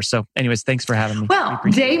 appreciate you more. So anyways, thanks for having me. Well,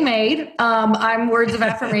 day made. I'm words of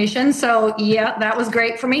affirmation. So yeah, that was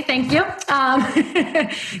great for me. Thank you.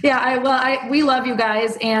 We love you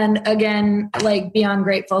guys. And again, like beyond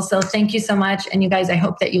grateful. So thank you so much. And you guys, I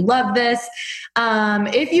hope that you love this.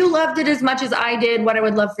 If you loved it as much as I did, what I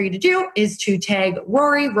would love for you to do is to tag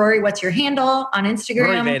Rory. Rory, what's your handle on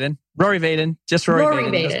Instagram? Rory Vaden. Just Rory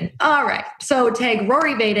Vaden. All right. So tag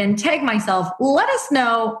Rory Vaden, tag myself. Let us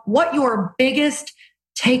know what your biggest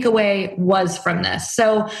takeaway was from this.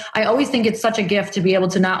 So I always think it's such a gift to be able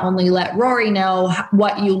to not only let Rory know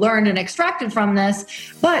what you learned and extracted from this,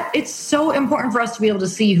 but it's so important for us to be able to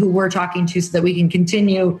see who we're talking to so that we can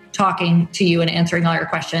continue talking to you and answering all your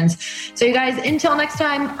questions. So you guys, until next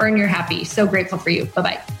time, earn your happy. So grateful for you.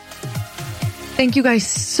 Bye-bye. Thank you guys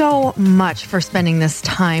so much for spending this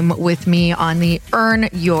time with me on the Earn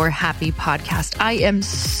Your Happy podcast. I am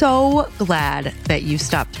so glad that you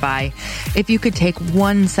stopped by. If you could take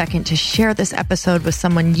 1 second to share this episode with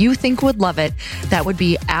someone you think would love it, that would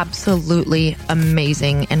be absolutely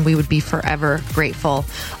amazing, and we would be forever grateful.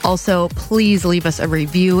 Also, please leave us a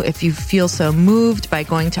review if you feel so moved by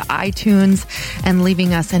going to iTunes and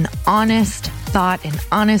leaving us an honest thought, an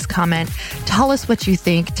honest comment. Tell us what you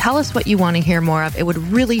think. Tell us what you want to hear more of. It would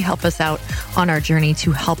really help us out on our journey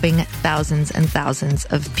to helping thousands and thousands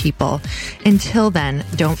of people. Until then,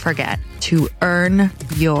 don't forget to earn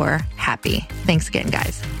your happy. Thanks again,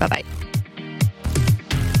 guys. Bye-bye.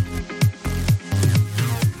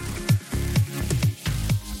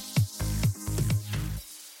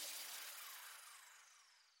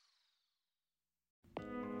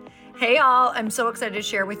 Hey all, I'm so excited to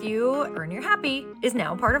share with you, Earn Your Happy is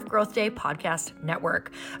now part of Growth Day Podcast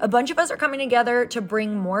Network. A bunch of us are coming together to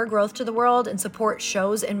bring more growth to the world and support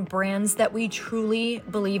shows and brands that we truly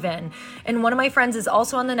believe in. And one of my friends is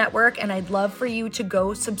also on the network, and I'd love for you to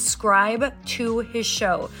go subscribe to his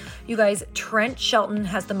show. You guys, Trent Shelton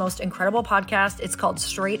has the most incredible podcast. It's called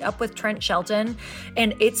Straight Up with Trent Shelton,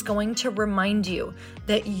 and it's going to remind you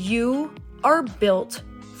that you are built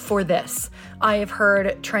for this. I have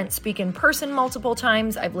heard Trent speak in person multiple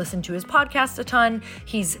times. I've listened to his podcast a ton.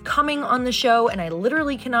 He's coming on the show, and I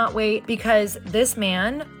literally cannot wait because this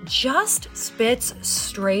man just spits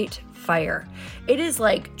straight fire. It is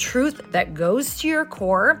like truth that goes to your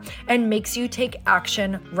core and makes you take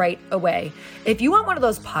action right away. If you want one of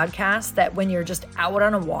those podcasts that when you're just out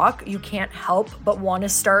on a walk, you can't help but want to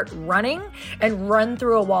start running and run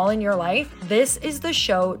through a wall in your life, this is the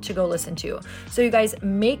show to go listen to. So you guys,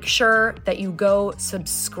 make sure that you go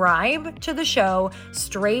subscribe to the show,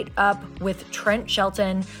 Straight Up with Trent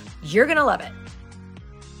Shelton. You're going to love it.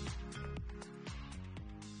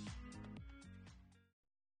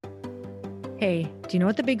 Hey, do you know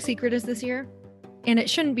what the big secret is this year? And it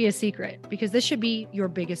shouldn't be a secret because this should be your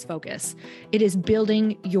biggest focus. It is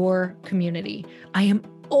building your community. I am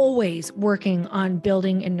always working on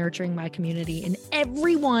building and nurturing my community, and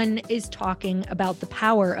everyone is talking about the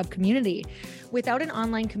power of community. Without an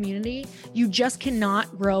online community, you just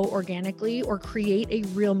cannot grow organically or create a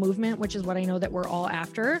real movement, which is what I know that we're all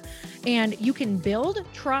after. And you can build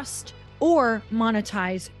trust or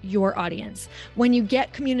monetize your audience. When you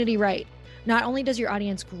get community right, not only does your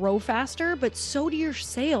audience grow faster, but so do your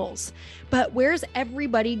sales. But where's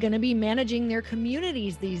everybody going to be managing their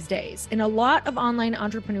communities these days? And a lot of online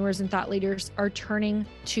entrepreneurs and thought leaders are turning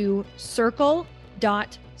to Circle.so.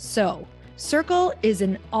 Circle is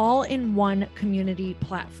an all-in-one community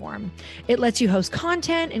platform. It lets you host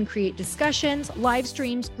content and create discussions, live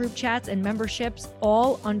streams, group chats, and memberships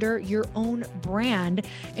all under your own brand.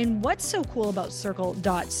 And what's so cool about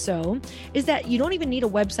Circle.so is that you don't even need a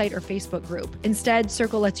website or Facebook group. Instead,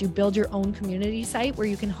 Circle lets you build your own community site where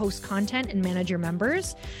you can host content and manage your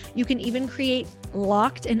members. You can even create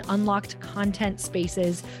locked and unlocked content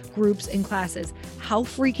spaces, groups, and classes. How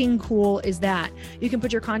freaking cool is that? You can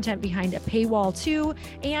put your content behind a paywall too,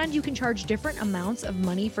 and you can charge different amounts of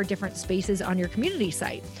money for different spaces on your community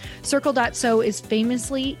site. Circle.so is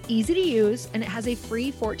famously easy to use, and it has a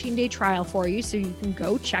free 14-day trial for you, so you can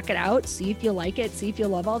go check it out, see if you like it, see if you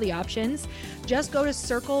love all the options. Just go to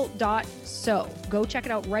Circle.so. Go check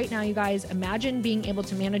it out right now, you guys. Imagine being able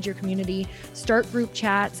to manage your community, start group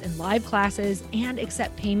chats and live classes, and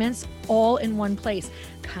accept payments all in one place.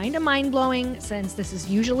 Kind of mind-blowing since this is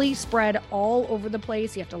usually spread all over the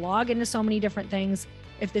place. You have to log into so many different things.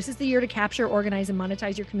 If this is the year to capture, organize, and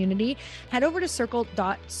monetize your community, head over to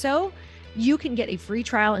Circle.so. You can get a free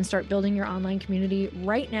trial and start building your online community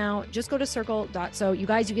right now. Just go to Circle.so. You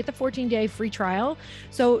guys, you get the 14-day free trial.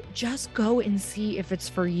 So just go and see if it's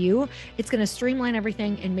for you. It's going to streamline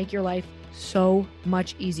everything and make your life so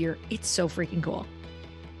much easier. It's so freaking cool.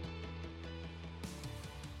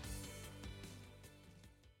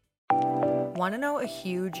 Want to know a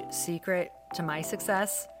huge secret to my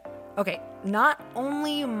success? Okay, not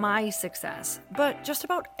only my success, but just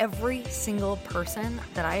about every single person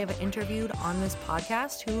that I have interviewed on this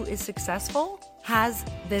podcast who is successful has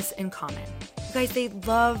this in common. You guys, they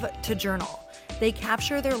love to journal. They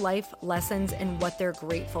capture their life lessons and what they're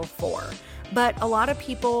grateful for. But a lot of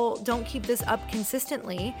people don't keep this up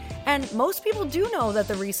consistently. And most people do know that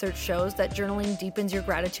the research shows that journaling deepens your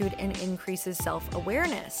gratitude and increases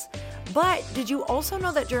self-awareness. But did you also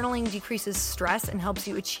know that journaling decreases stress and helps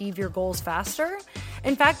you achieve your goals faster?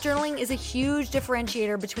 In fact, journaling is a huge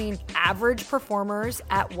differentiator between average performers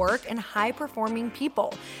at work and high-performing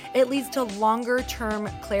people. It leads to longer-term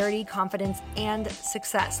clarity, confidence, and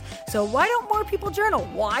success. So why don't more people journal?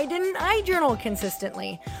 Why didn't I journal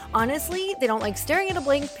consistently? Honestly, they don't like staring at a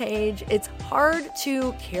blank page. It's hard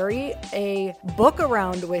to carry a book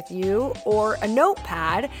around with you or a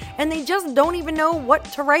notepad, and they just don't even know what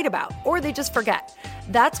to write about, or they just forget.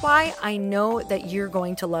 That's why I know that you're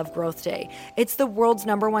going to love Growth Day. It's the world's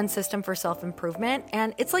 #1 system for self-improvement,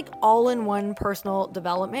 and it's like all-in-one personal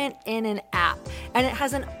development in an app. And it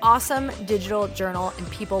has an awesome digital journal, and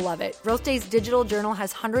people love it. Growth Day's digital journal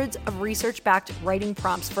has hundreds of research-backed writing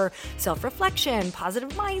prompts for self-reflection, positive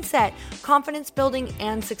mindset, confidence building,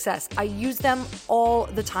 and success. I use them all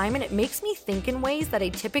the time, and it makes me think in ways that I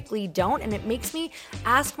typically don't, and it makes me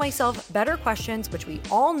ask myself better questions, which we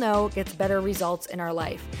all know gets better results in our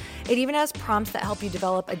life. It even has prompts that help you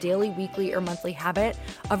develop a daily, weekly, or monthly habit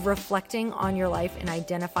of reflecting on your life and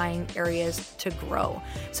identifying areas to grow.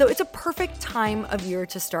 So it's a perfect time of year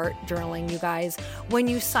to start journaling, you guys. When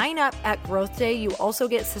you sign up at Growth Day, you also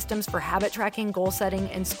get systems for habit tracking, goal setting,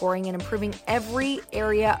 and scoring, and improving every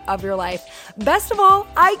area of your life. Best of all,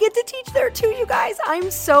 I get to teach there too, you guys. I'm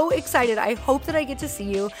so excited. I hope that I get to see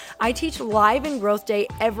you. I teach live in Growth Day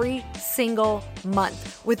every single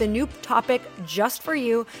month with a new topic just for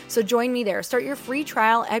you. So join me there. Start your free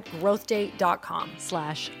trial at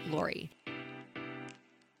growthday.com/Lori.